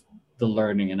outside of the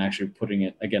learning and actually putting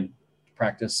it, again,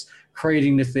 practice,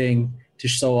 creating the thing to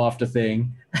show off the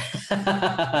thing.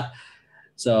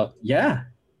 So yeah,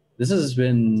 this has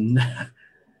been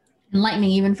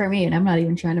enlightening even for me, and I'm not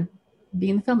even trying to be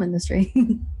in the film industry.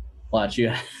 Watch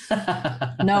you.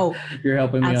 No. You're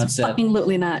helping me on set.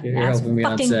 Absolutely not. You're helping me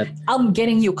on set. I'm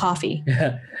getting you coffee.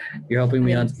 You're helping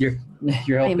me on. You're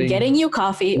helping. I'm getting you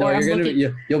coffee, no, or you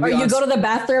go to the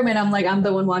bathroom and I'm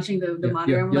the one watching the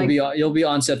monitor. You'll be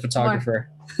on set photographer.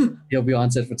 You'll be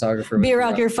on set photographer.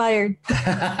 B-Rock, you're fired.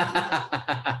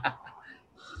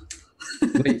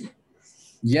 Wait.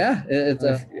 Yeah,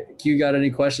 if you got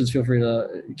any questions, feel free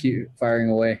to keep firing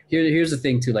away. Here's the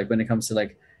thing too, like when it comes to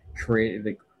like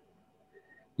creative.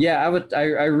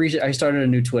 I started a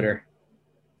new Twitter.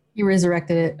 You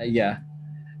resurrected it. Yeah.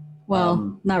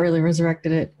 Well, not really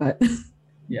resurrected it, but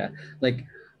yeah, like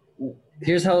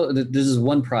here's how. This is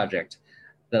one project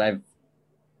that I've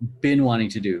been wanting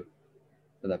to do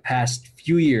for the past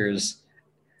few years,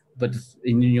 but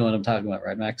you know what I'm talking about,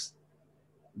 right, Max?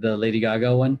 The Lady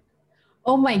Gaga one.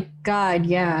 Oh my God!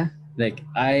 Yeah. Like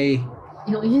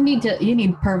you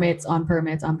need permits on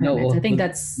permits on permits. No, I think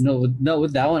that's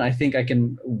with that one. I think I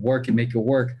can make it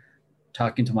work.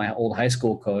 Talking to my old high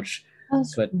school coach.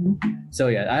 But so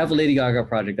yeah, I have a Lady Gaga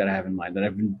project that I have in mind that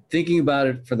I've been thinking about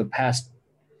it for the past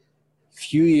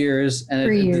few years. And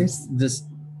 3 years.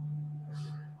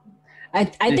 I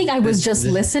think I was just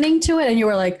listening to it, and you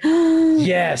were like,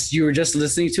 yes, you were just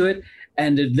listening to it,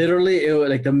 and it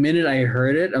like the minute I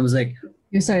heard it, I was like,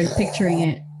 you started picturing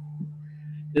it.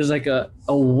 There's like a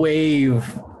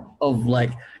wave of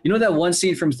like, you know that one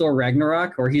scene from Thor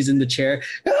Ragnarok where he's in the chair.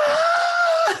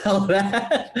 All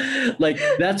that, like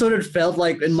that's what it felt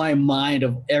like in my mind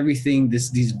of everything.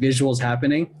 These visuals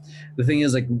happening. The thing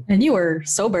is, like, and you were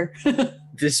sober.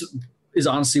 This is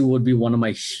honestly would be one of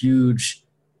my huge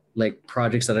like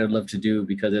projects that I'd love to do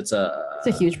because it's It's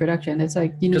a huge production. It's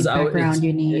like you need 'cause background.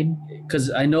 You need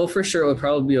because I know for sure it would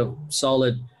probably be a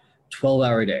solid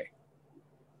 12-hour day.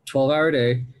 12-hour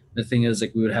day. The thing is,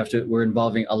 like, we're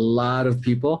involving a lot of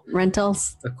people,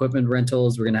 rentals. equipment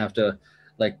rentals. We're gonna have to,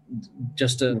 like,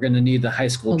 we're gonna need the high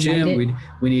school gym.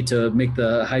 We need to make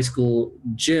the high school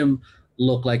gym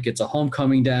look like it's a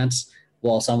homecoming dance,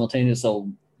 while simultaneously, so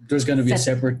there's gonna be a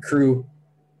separate crew,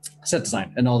 set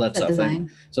design, and all that stuff. Like,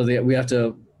 so we have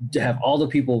to have all the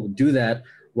people do that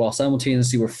while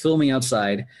simultaneously we're filming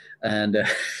outside, and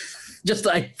just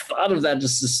I thought of that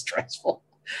just as stressful.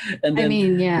 And then I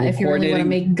mean, yeah, if you really want to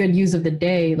make good use of the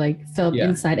day, like film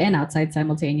inside and outside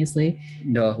simultaneously.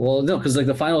 No, because like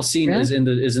the final scene is in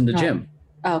the gym.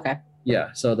 Oh, okay.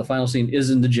 Yeah, so the final scene is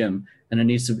in the gym, and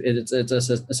it's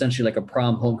essentially like a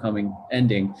prom homecoming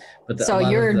ending. But so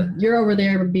you're over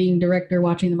there being director,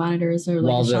 watching the monitors, or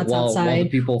like shots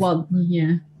outside. While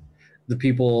the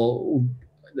people,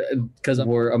 because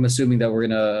I'm assuming that we're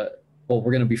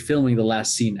gonna be filming the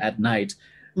last scene at night.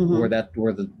 Where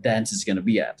the dance is going to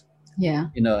be at. Yeah.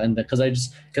 And because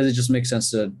it just makes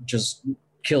sense to just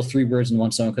kill 3 birds in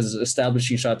one stone, because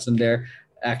establishing shots in there.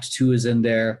 Act 2 is in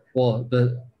there. Well,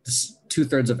 the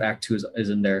 2/3 of Act 2 is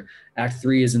in there. Act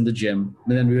 3 is in the gym.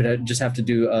 And then we would just have to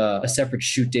do a separate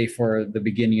shoot day for the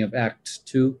beginning of Act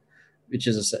 2, which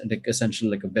is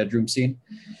essentially like a bedroom scene.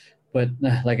 But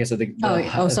like I said,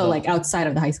 so like outside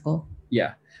of the high school.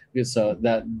 Yeah. So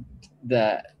that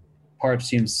part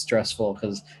seems stressful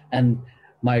and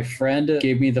my friend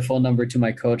gave me the phone number to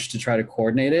my coach to try to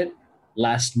coordinate it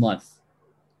last month,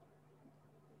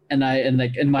 and in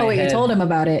my head, you told him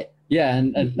about it. Yeah,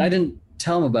 and I didn't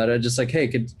tell him about it. Just like, hey,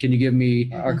 can you give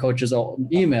me our coach's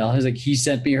email? He's like, he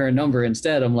sent me her number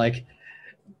instead. I'm like,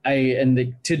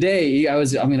 today I'm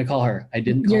gonna call her. I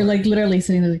didn't call You're her. like literally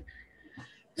sitting there like,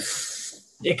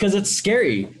 because it's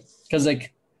scary, because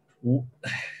like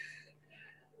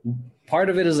part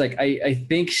of it is like I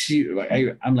think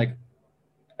I'm like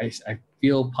I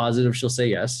feel positive she'll say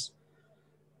yes,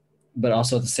 but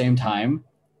also at the same time,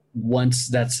 once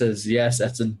that says yes,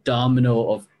 that's a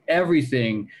domino of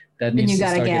everything that needs to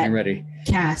start getting ready.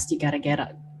 You gotta get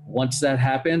it. Once that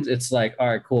happens, it's like, all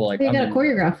right, cool. Like, you got a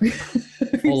choreographer.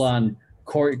 Full on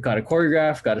got a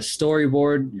choreograph, got a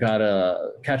storyboard, got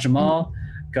to catch them all.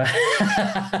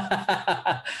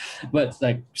 But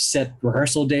like set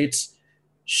rehearsal dates,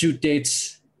 shoot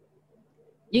dates.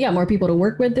 You got more people to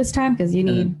work with this time because you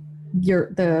need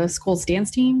the school's dance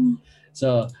team.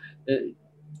 So,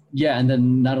 and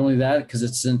then not only that,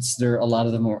 because since a lot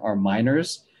of them are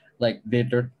minors, like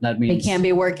that means they can't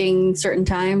be working certain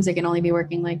times. They can only be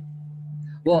working like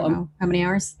how many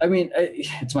hours? I mean, I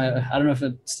don't know if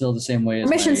it's still the same way as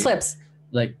permission slips.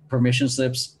 Like permission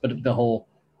slips, but the whole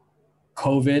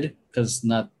COVID because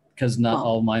not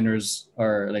all minors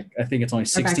are like, I think it's only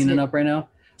 16 and up right now.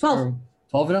 12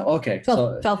 and up. Okay.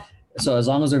 12. So as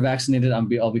long as they're vaccinated,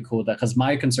 I'll be cool with that. Because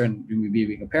my concern, me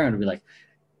being a parent, would be like,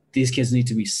 these kids need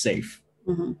to be safe.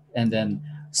 Mm-hmm. And then.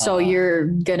 So you're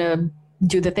gonna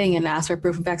do the thing and ask for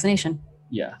proof of vaccination.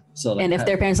 Yeah. So. And if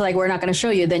their parents are like, we're not going to show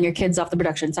you, then your kid's off the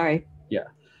production. Sorry. Yeah.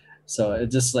 So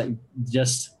it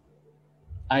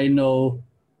I know,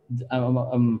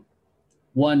 I'm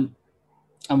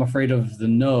afraid of the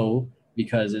no,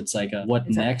 because it's like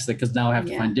next? Because now I have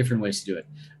to find different ways to do it.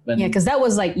 But because that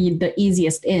was like the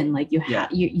easiest in. Like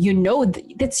you know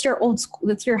that's your old school,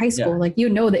 that's your high school. Like you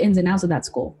know the ins and outs of that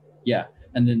school. Yeah,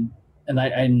 and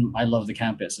I love the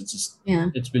campus. It's just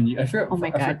it's been. I forgot. Oh my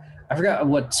god. I forgot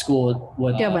what school.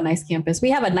 We have a nice campus.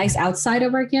 We have a nice outside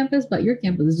of our campus, but your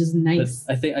campus is just nice.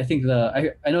 I think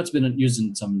I know it's been used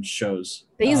in some shows.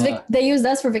 They used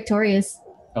us for Victorious.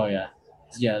 Oh yeah.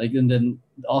 Yeah, like, and then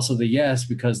also the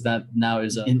because that now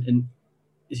is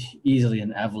easily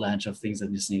an avalanche of things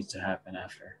that just needs to happen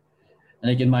after.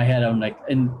 And like in my head, I'm like,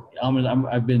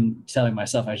 I've been telling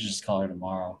myself I should just call her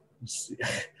tomorrow,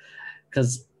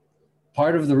 because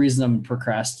part of the reason I'm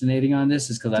procrastinating on this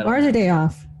is because tomorrow's a day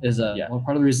off. Part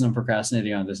of the reason I'm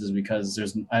procrastinating on this is because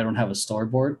I don't have a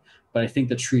storyboard, but I think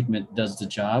the treatment does the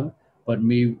job. But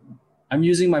I'm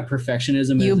using my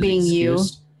perfectionism. You being you.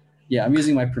 Yeah, I'm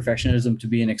using my perfectionism to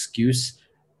be an excuse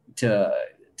to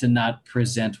not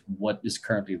present what is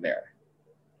currently there,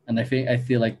 and I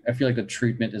feel like the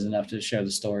treatment is enough to share the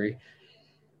story.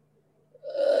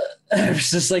 I'm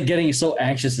just like getting so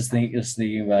anxious just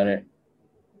thinking about it.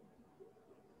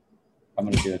 I'm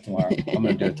gonna do it tomorrow.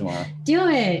 Do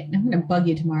it. I'm gonna bug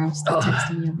you tomorrow. Stop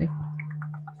texting me.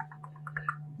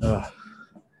 I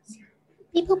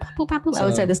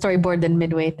would say the storyboard then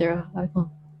midway through.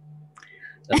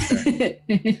 That's fair.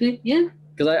 Yeah.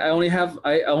 because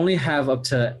I only have up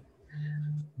to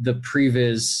the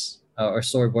previs or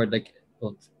storyboard. Like,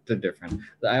 well, they're different.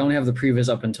 I only have the previs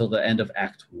up until the end of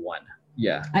Act 1.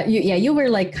 Yeah. You were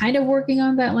like kind of working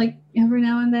on that like every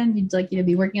now and then. You'd like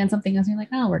be working on something else. And you're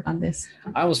like, I'll work on this.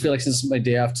 I almost feel like since it's my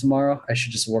day off tomorrow, I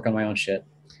should just work on my own shit.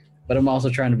 But I'm also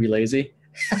trying to be lazy.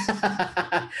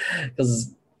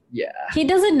 Because, yeah. He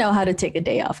doesn't know how to take a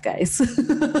day off, guys. He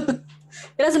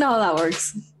doesn't know how that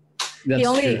works. That's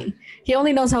true. He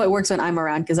only knows how it works when I'm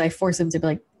around because I force him to be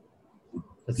like,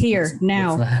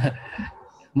 now.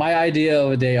 My idea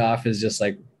of a day off is just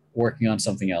like working on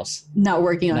something else. Not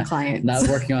working on clients. Not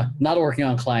working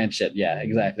on client shit. Yeah,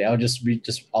 exactly. I would just be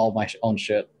just all my own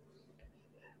shit.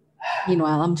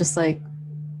 Meanwhile, I'm just like,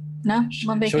 no, I'm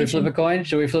on vacation. Should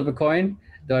we flip a coin?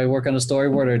 Do I work on a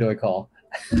storyboard or do I call?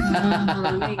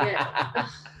 Let me get.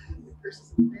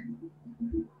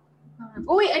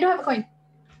 Oh wait, I don't have a coin.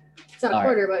 It's not a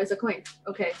quarter, but it's a coin.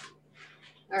 Okay.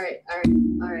 All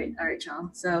right, Chal.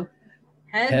 So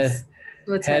heads.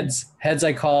 What's heads? Heads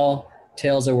I call.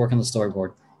 Tails I work on the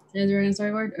storyboard. Tails are on the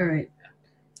storyboard. All right.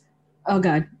 Oh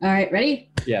God. All right.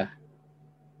 Ready? Yeah.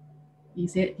 Can you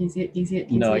see it? Can you see it? Can you see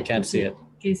it? No, I can't see it.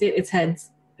 Can you see it? It's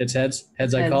heads. It's heads.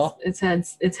 Heads I call. It's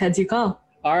heads. It's heads you call.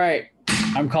 All right.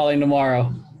 I'm calling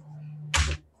tomorrow.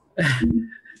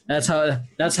 That's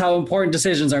how important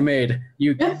decisions are made.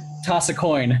 You toss a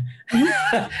coin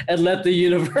and let the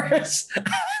universe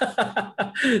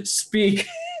speak.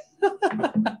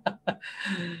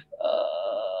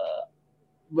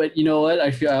 But you know what?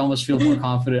 I almost feel more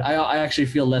confident. I actually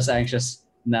feel less anxious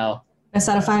now. Best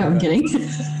out of 5. I'm kidding.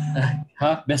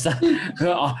 Best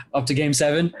up to game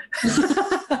 7.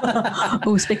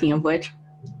 Oh, speaking of which.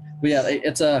 But yeah,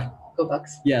 it's a Go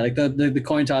Bucks. Yeah, like the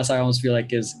coin toss. I almost feel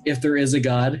like is if there is a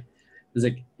God, is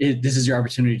like this is your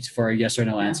opportunity for a yes or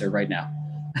no answer right now.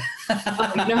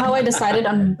 You know how I decided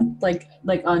on like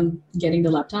on getting the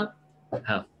laptop?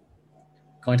 How?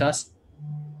 Coin toss?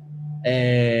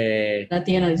 Hey. At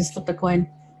the end, I just flipped a coin,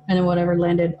 and then whatever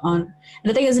landed on. And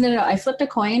the thing is, no, I flipped a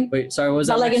coin. Wait, sorry, what was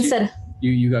that? Like instead.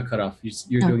 You got cut off.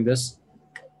 You're doing this.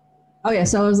 Oh yeah,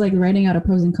 so I was like writing out a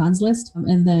pros and cons list,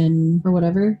 and then or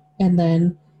whatever, and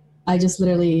then I just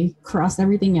literally crossed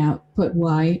everything out, put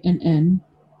Y and N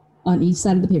on each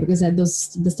side of the paper because I had the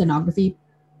stenography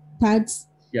pads.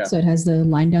 Yeah. So it has the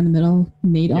line down the middle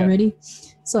made already.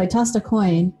 So I tossed a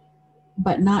coin,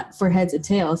 but not for heads or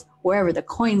tails. Wherever the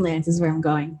coin lands is where I'm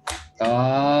going. Oh.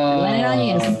 Landed on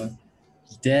you.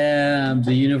 Damn,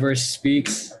 the universe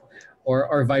speaks.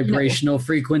 Or vibrational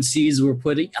frequencies we're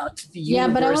putting out to the universe.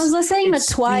 Yeah, but I was listening to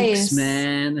twice. Speaks,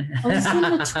 man. I was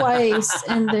listening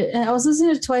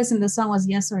to twice, and the song was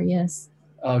Yes or Yes.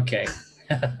 Okay.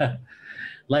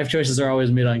 Life choices are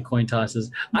always made on coin tosses.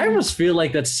 I almost feel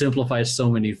like that simplifies so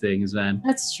many things, man.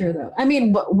 That's true, though. I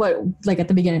mean, what like at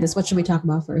the beginning of this, what should we talk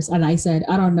about first? And I said,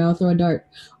 I don't know, throw a dart.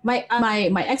 My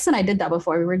ex and I did that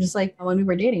before. We were just like, when we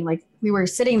were dating, like we were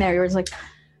sitting there, we were just like,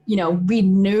 you know, we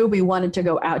knew we wanted to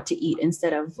go out to eat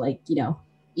instead of like, you know,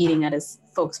 eating at his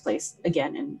folks' place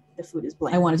again and the food is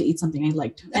bland. I wanted to eat something I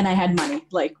liked and I had money.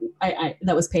 Like I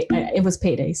that was it was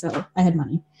payday, so I had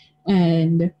money.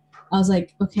 And I was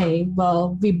like, okay,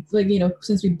 well, we like, you know,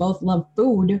 since we both love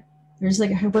food, we're just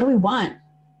like, hey, what do we want?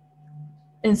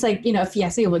 And it's like, you know, if you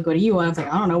ask me, like, what do you want? I was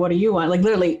like, I don't know, what do you want? Like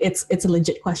literally it's a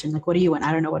legit question. Like, what do you want?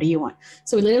 I don't know, what do you want?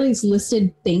 So we literally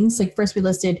listed things. Like first we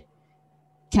listed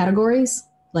categories.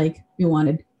 Like we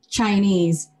wanted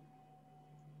Chinese,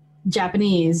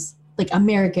 Japanese, like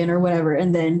American or whatever.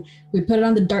 And then we put it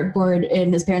on the dartboard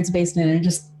in his parents' basement and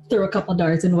just threw a couple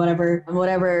darts and whatever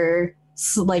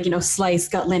like, you know, slice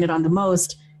got landed on the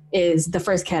most is the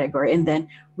first category. And then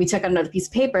we took out another piece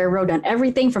of paper, wrote down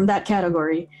everything from that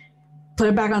category, put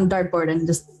it back on the dartboard and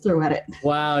just threw at it.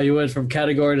 Wow, you went from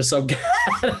category to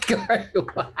subcategory.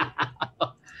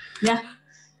 Wow. Yeah.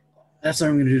 That's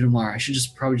what I'm gonna do tomorrow. I should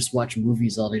probably just watch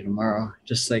movies all day tomorrow.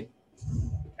 Just like,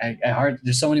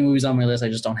 there's so many movies on my list. I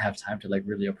just don't have time to like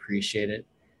really appreciate it.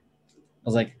 I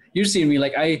was like, you've seen me.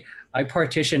 Like I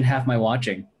partition half my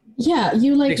watching. Yeah,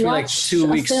 you like Takes watch me like 2 a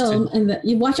weeks film and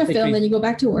you watch a film, then you go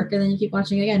back to work, and then you keep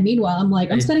watching again. Meanwhile, I'm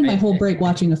like, I'm spending my whole break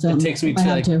watching a film. It takes me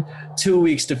to 2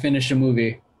 weeks to finish a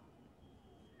movie.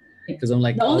 Because I'm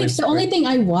like the only thing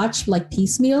I watch like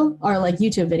piecemeal are like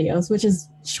YouTube videos, which is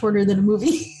shorter than a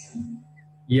movie.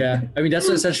 Yeah, I mean that's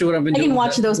essentially what I've been doing. I can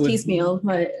watch those piecemeal,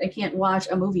 but I can't watch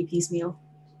a movie piecemeal.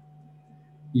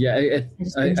 Yeah,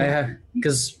 I have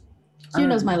because Q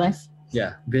knows my life.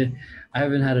 Yeah, but I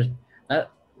haven't had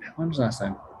when was the last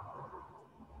time?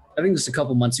 I think just a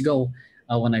couple months ago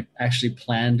when I actually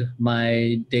planned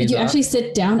my days. Did you off. actually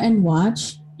sit down and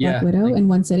watch Black Widow in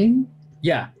one sitting?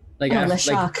 Yeah, Like, Oh, the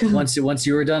shock. once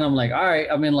you were done, I'm like, all right.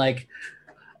 I mean, like,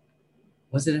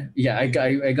 was it? Yeah, I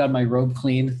got my robe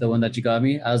clean, the one that you got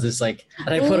me. I was just like, and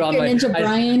I put on Your Ninja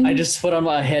Brian. I just put on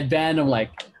my headband. I'm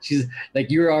like, she's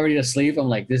like, you were already asleep. I'm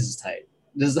like, this is tight.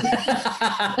 This is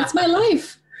That's my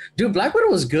life. Dude, Black Widow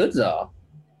was good though.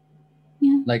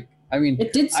 Yeah. Like, I mean,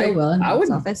 It did so well in the box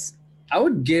office. I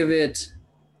would give it.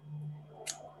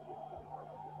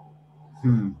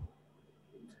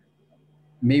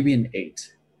 Maybe an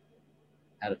 8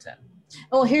 out of 10.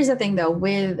 Oh, here's the thing though,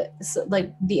 with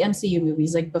like the MCU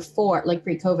movies, like before, like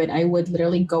pre-COVID, I would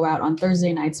literally go out on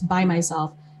Thursday nights by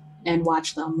myself and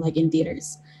watch them like in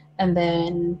theaters. And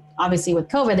then obviously with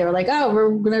COVID, they were like, oh, we're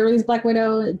going to release Black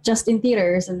Widow just in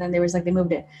theaters. And then they was like, they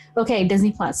moved it. Okay,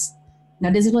 Disney Plus.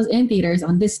 Now Disney Plus in theaters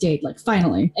on this date, like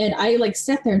finally. And I like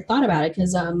sat there and thought about it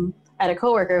because I had a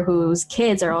coworker whose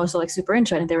kids are also like super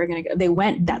into it. And they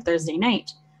went that Thursday night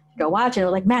to go watch it.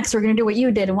 They're like, Max, we're going to do what you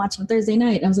did and watch it on Thursday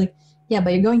night. And I was like, yeah,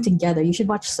 but you're going together. You should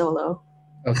watch Solo.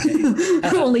 Okay.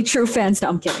 Only true fans. No,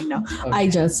 I'm kidding. No, Okay. I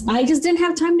just didn't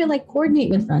have time to like coordinate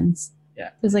with friends.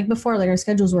 Yeah. Because like before, like our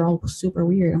schedules were all super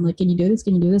weird. I'm like, can you do this?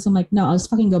 Can you do this? I'm like, no, I'll just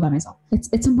fucking go by myself.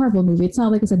 It's a Marvel movie. It's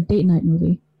not like it's a date night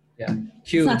movie. Yeah.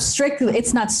 It's not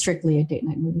strictly a date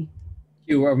night movie.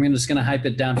 Hugh, I'm just gonna hype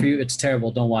it down for you. It's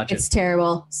terrible. Don't watch it. It's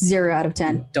terrible. 0 out of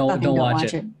 10. Don't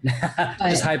watch it.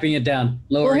 Just hyping it down.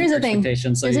 Lower here's the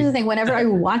expectations. thing. Here's the thing. Whenever I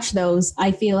watch those,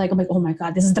 I feel like I'm like, oh my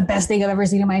god, this is the best thing I've ever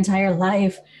seen in my entire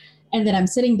life. And then I'm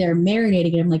sitting there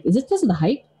marinating it. I'm like, is it because of the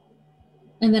hype?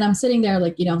 And then I'm sitting there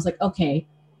like, I was like, okay,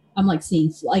 I'm like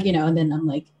seeing like, and then I'm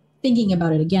like thinking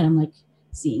about it again. I'm like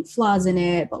seeing flaws in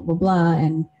it, blah blah blah,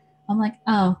 and I'm like,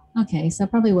 oh, okay, so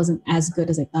it probably wasn't as good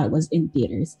as I thought it was in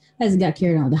theaters. I just got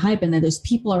carried on with the hype, and then there's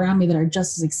people around me that are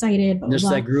just as excited. Blah, There's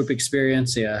blah, that group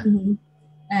experience, yeah. Mm-hmm.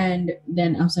 And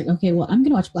then I was like, okay, well, I'm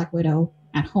gonna watch Black Widow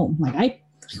at home. Like,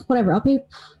 whatever. I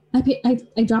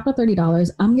dropped the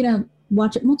 $30. I'm gonna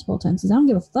watch it multiple times because I don't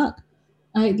give a fuck.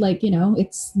 It's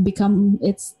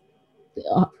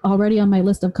already on my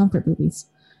list of comfort movies.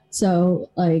 So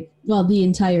the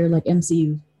entire like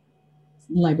MCU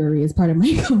library is part of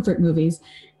my comfort movies,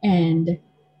 and I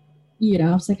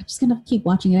was like, I'm just gonna keep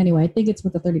watching it anyway. I think it's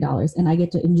worth the $30, and I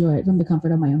get to enjoy it from the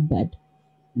comfort of my own bed.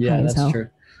 Yeah, that's true.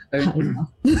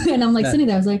 And I'm like sitting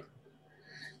there, I was like,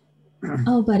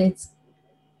 oh, but it's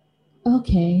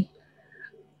okay.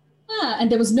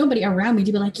 And there was nobody around me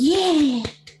to be like, yeah.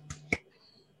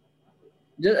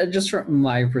 Just from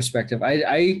my perspective,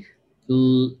 I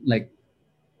loved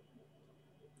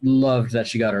that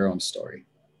she got her own story.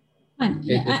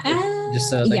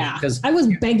 Because I was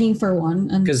begging for one,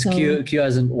 because Q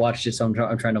hasn't watched it, so I'm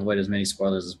trying to avoid as many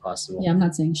spoilers as possible. Yeah, I'm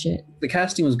not saying shit. The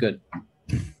casting was good.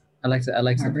 I liked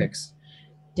the picks.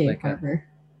 Dave Harbour.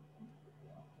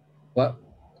 What?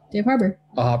 Dave Harbour.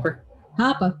 Oh, Hopper.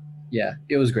 Hopper. Yeah,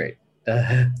 it was great.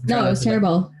 No, it was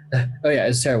terrible. Oh yeah,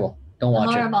 it's terrible. Don't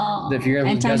watch it. If you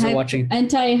guys are watching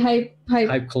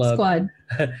Anti-hype Club Squad.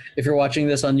 If you're watching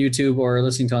this on YouTube or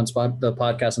listening to the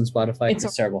podcast on Spotify,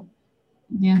 it's terrible.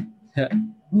 Yeah.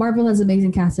 Marvel has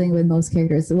amazing casting with most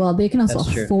characters. Well, they can also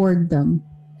afford them.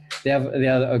 They have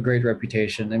a great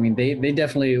reputation. I mean, they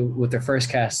definitely, with their first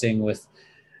casting with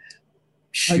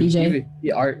RDJ.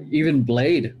 Even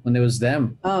Blade, when it was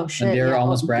them. Oh shit! And they were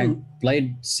almost bragging.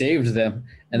 Blade saved them,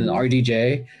 and then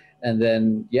RDJ, and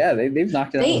then they've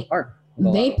knocked it out of the park.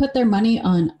 They put their money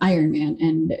on Iron Man,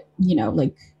 and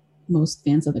like most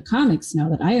fans of the comics know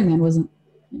that Iron Man wasn't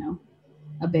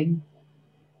a big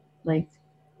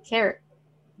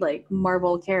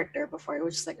Marvel character before. It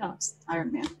was just like, oh, it's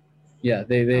Iron Man. Yeah,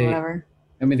 they whatever.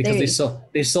 I mean, because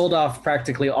they sold off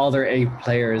practically all their A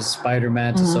players: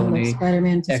 Spider-Man to Sony,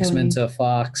 Spider-Man to X-Men Sony. to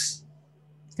Fox,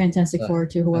 Fantastic Four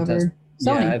to whoever.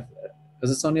 Sony. Yeah,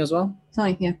 was it Sony as well?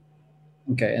 Sony, yeah.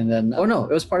 Okay, and then it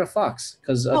was part of Fox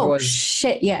because otherwise. Oh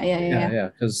shit! Yeah.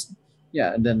 Because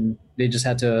and then they just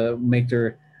had to make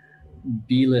their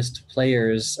B-list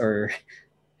players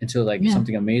into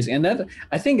something amazing, and that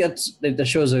I think that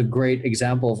shows a great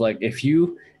example of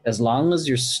as long as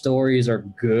your stories are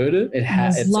good,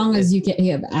 as long as you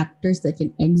have actors that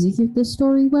can execute the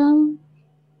story well.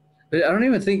 But I don't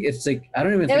even think it's like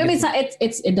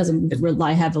it doesn't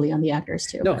rely heavily on the actors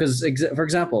too. No, because for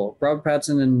example, Robert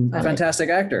Pattinson and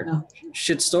fantastic actor,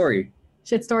 shit story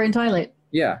in Twilight.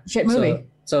 Yeah, shit movie.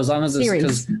 So as long as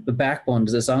because the backbone,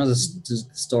 as long as the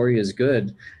story is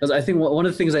good, because I think one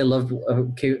of the things I loved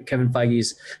Kevin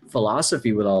Feige's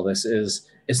philosophy with all this is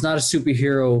it's not a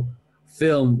superhero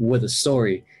film with a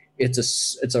story.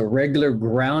 it's a regular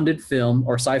grounded film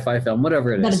or sci-fi film,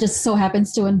 whatever it But is. it just so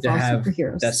happens to involve have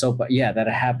superheroes. that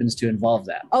it happens to involve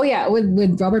that. Oh yeah,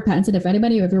 with Robert Pattinson. If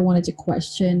anybody ever wanted to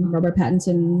question Robert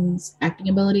Pattinson's acting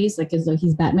abilities, like as though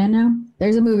he's Batman now,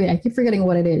 there's a movie. I keep forgetting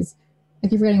what it is. I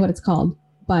keep forgetting what it's called.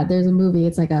 But there's a movie.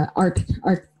 It's like a art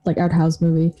house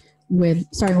movie with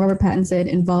starring Robert Pattinson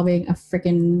involving a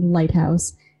freaking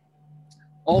lighthouse.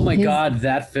 Oh my God,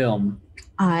 that film!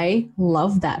 I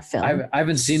love that film. I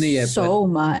haven't seen it yet. So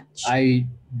much. I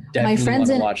definitely want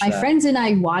to watch that. My friends and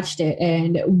I watched it,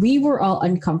 and we were all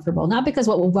uncomfortable. Not because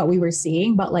what we were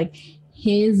seeing, but like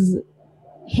his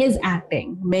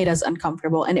acting made us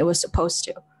uncomfortable, and it was supposed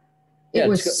to. It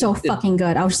was so fucking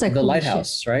good. I was just like, The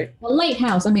Lighthouse, right? The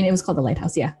Lighthouse. I mean, it was called The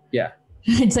Lighthouse. Yeah. Yeah.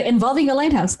 It's like involving a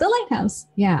lighthouse. The Lighthouse.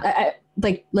 Yeah.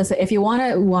 Like, listen, if you want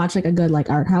to watch like a good like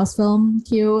art house film,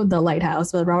 cue The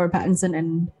Lighthouse with Robert Pattinson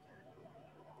and.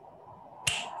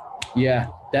 Yeah,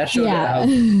 that showed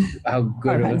how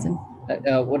good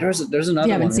it was. There's another one.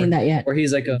 You haven't seen that yet. Where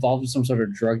he's like involved with some sort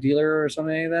of drug dealer or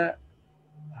something like that.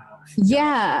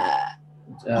 Yeah.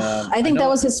 I think that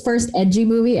was his first edgy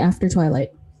movie after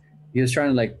Twilight. He was trying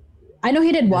to like. I know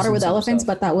he did Water with Elephants,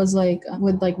 but that was like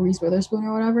with like Reese Witherspoon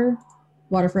or whatever.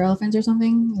 Water for Elephants or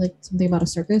something, like something about a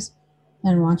circus. I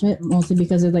didn't watch it mostly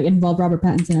because it like involved Robert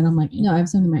Pattinson, and I'm like, I have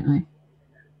something in my eye.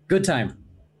 Good Time.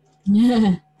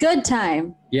 Yeah, Good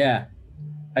Time. Yeah,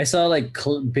 I saw like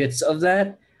bits of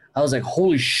that. I was like,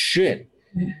 holy shit,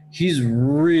 he's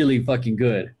really fucking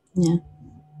good. Yeah.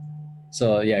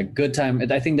 So yeah, Good Time.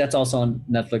 I think that's also on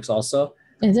Netflix also.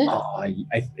 Is it? Oh,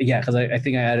 yeah, because I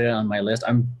think I added it on my list.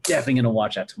 I'm definitely gonna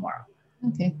watch that tomorrow.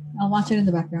 Okay, I'll watch it in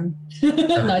the background.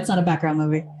 No, it's not a background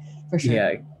movie, for sure.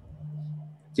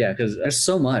 Yeah, because there's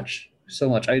so much.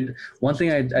 One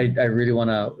thing I really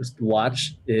want to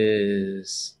watch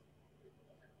is,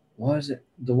 what was it?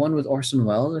 The one with Orson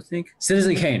Welles, I think.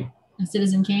 Citizen Kane.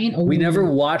 Citizen Kane. Oh. We never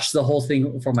watched the whole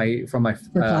thing for my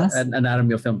class?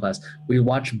 anatomy of film class. We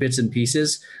watched bits and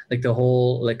pieces, like the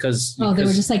whole they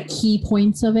were just like key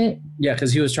points of it. Yeah,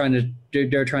 because they're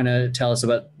trying to tell us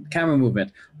about camera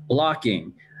movement,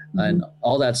 blocking, and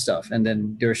all that stuff, and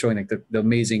then they were showing like the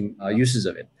amazing uses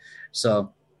of it.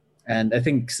 So, and I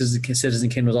think Citizen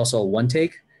Kane was also a one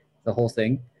take, the whole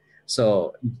thing.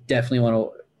 So definitely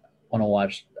want to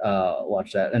watch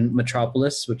that, and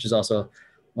Metropolis, which is also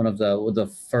one of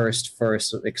the first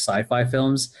like sci-fi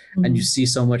films, and you see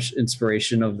so much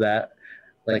inspiration of that.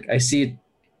 Like I see it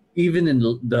even in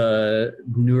the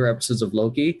newer episodes of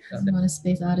Loki.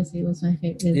 Space Odyssey was my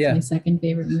favorite. It's my second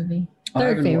favorite movie.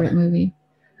 Third favorite movie.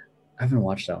 I haven't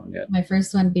watched that one yet. My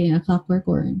first one being A Clockwork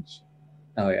Orange.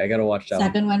 Oh yeah, I gotta watch that.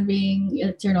 Second one being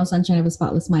Eternal Sunshine of a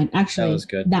Spotless Mind. Actually, that was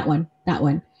good. That one.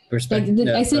 Perspective.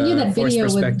 I sent you that video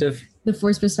with the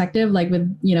forced perspective. Like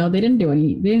with they didn't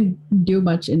do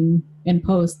much in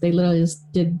post. They literally just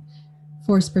did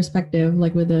forced perspective,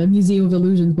 like with the Museum of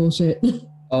Illusions bullshit.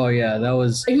 Oh yeah, that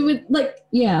was. I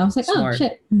was like, smart. Oh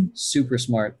shit, super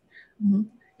smart. Mm-hmm.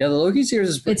 Yeah, the Loki series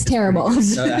is. It's terrible.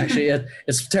 No, actually,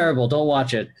 it's terrible. Don't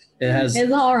watch it. It has.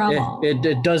 It's horrible.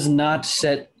 It does not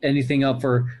set anything up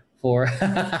for.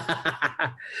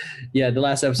 Yeah, the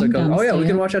last episode goes. Oh yeah, we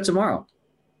can watch that tomorrow.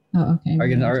 Oh okay. Are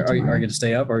you gonna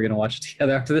stay up, or are you gonna watch it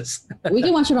together after this? We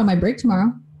can watch it on my break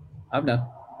tomorrow. I'm done.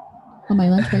 On my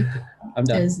lunch break. I'm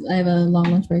done. Because I have a long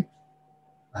lunch break.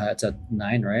 It's at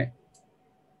 9, right?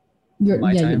 Your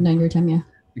 9 your time, yeah.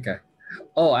 Okay.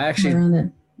 Oh, I actually. Around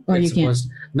that. Or you can't.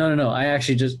 No. I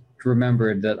actually just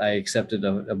remembered that I accepted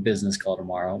a business call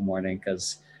tomorrow morning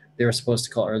because they were supposed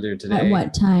to call earlier today. At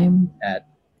what time? At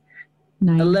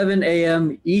 9. 11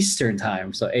 a.m. Eastern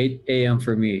time, so 8 a.m.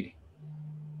 for me.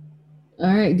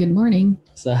 All right. Good morning.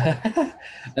 So,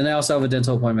 and I also have a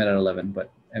dental appointment at 11,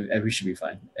 but we should be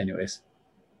fine, anyways.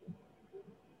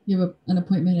 You have an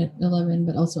appointment at 11,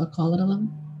 but also a call at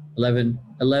 11.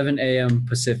 11 a.m.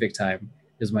 Pacific time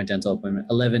is my dental appointment.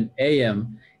 11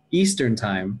 a.m. Eastern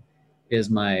time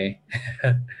is my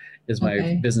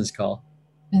business call.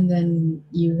 And then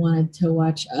you wanted to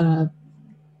watch a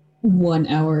 1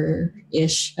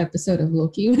 hour-ish episode of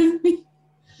Loki with me.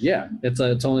 Yeah, it's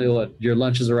only what your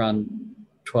lunch is around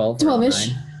 12.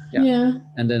 12ish. Yeah.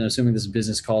 And then assuming this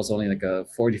business call is only like a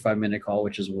 45-minute call,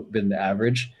 which has been the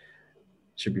average,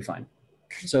 should be fine.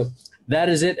 So that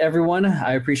is it, everyone.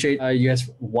 I appreciate you guys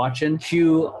watching.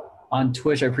 Hugh on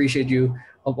Twitch, I appreciate you.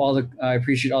 I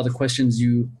appreciate all the questions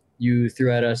you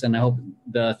threw at us, and I hope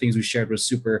the things we shared was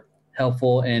super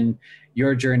helpful in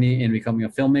your journey in becoming a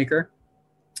filmmaker.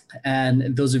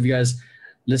 And those of you guys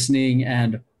listening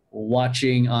and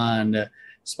watching on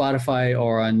Spotify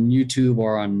or on YouTube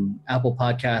or on Apple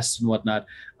Podcasts and whatnot.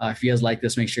 If you guys like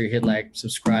this, make sure you hit like,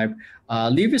 subscribe,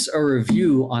 leave us a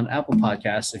review on Apple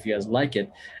Podcasts if you guys like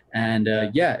it. And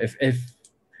if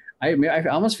I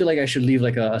almost feel like I should leave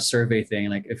like a survey thing,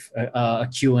 like if a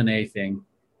Q&A thing,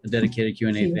 a dedicated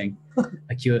Q&A thing,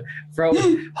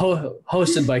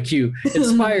 hosted by Q,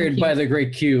 inspired by the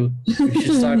great Q. We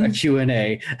should start a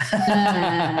Q&A.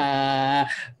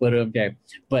 But okay,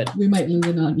 but we might lose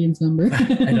an audience number.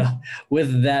 I know.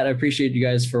 With that, I appreciate you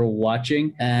guys for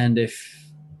watching, and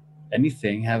if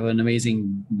anything, have an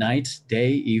amazing night, day,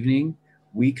 evening,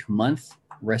 week, month,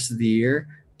 rest of the year,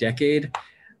 decade,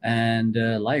 and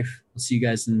life. We'll see you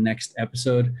guys in the next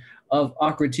episode of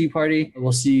Awkward Tea Party.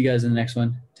 We'll see you guys in the next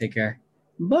one. Take care.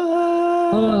 Bye.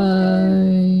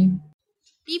 Bye.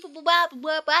 Beep, boop, boop, boop,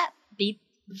 boop, boop, beep.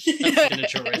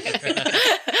 Signature right there.